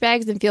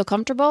douchebags and feel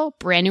comfortable?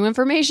 Brand new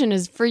information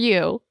is for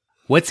you.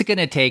 What's it going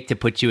to take to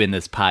put you in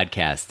this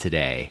podcast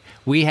today?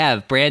 We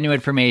have brand new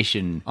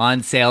information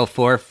on sale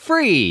for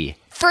free.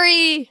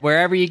 Free!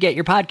 Wherever you get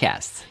your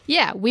podcasts.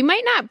 Yeah, we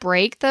might not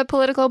break the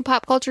political and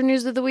pop culture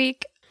news of the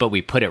week, but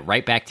we put it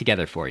right back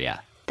together for you.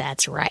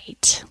 That's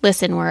right.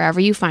 Listen wherever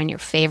you find your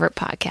favorite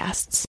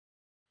podcasts.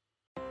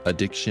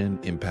 Addiction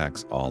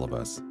impacts all of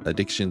us.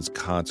 Addiction's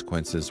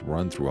consequences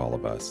run through all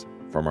of us.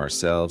 From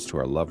ourselves to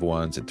our loved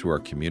ones and through our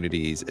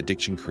communities,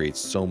 addiction creates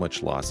so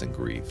much loss and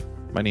grief.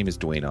 My name is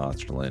Dwayne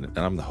Osterlin, and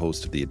I'm the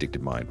host of the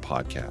Addicted Mind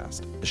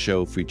podcast, a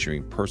show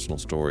featuring personal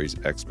stories,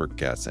 expert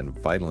guests, and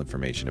vital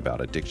information about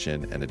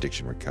addiction and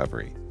addiction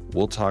recovery.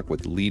 We'll talk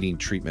with leading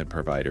treatment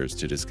providers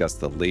to discuss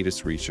the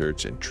latest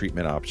research and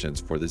treatment options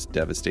for this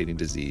devastating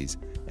disease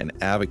and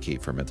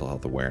advocate for mental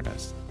health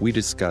awareness. We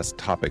discuss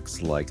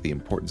topics like the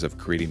importance of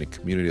creating a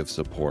community of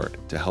support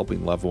to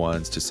helping loved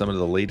ones to some of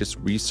the latest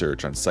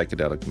research on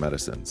psychedelic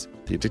medicines.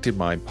 The Addicted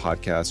Mind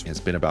podcast has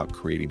been about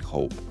creating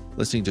hope,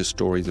 listening to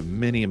stories of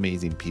many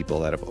amazing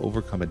people that have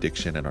overcome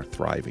addiction and are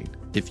thriving.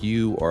 If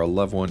you or a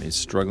loved one is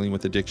struggling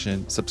with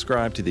addiction,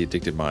 subscribe to the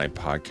Addicted Mind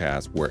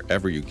podcast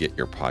wherever you get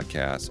your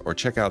podcasts or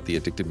check out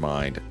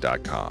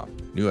theaddictedmind.com.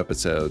 New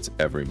episodes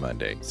every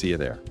Monday. See you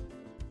there.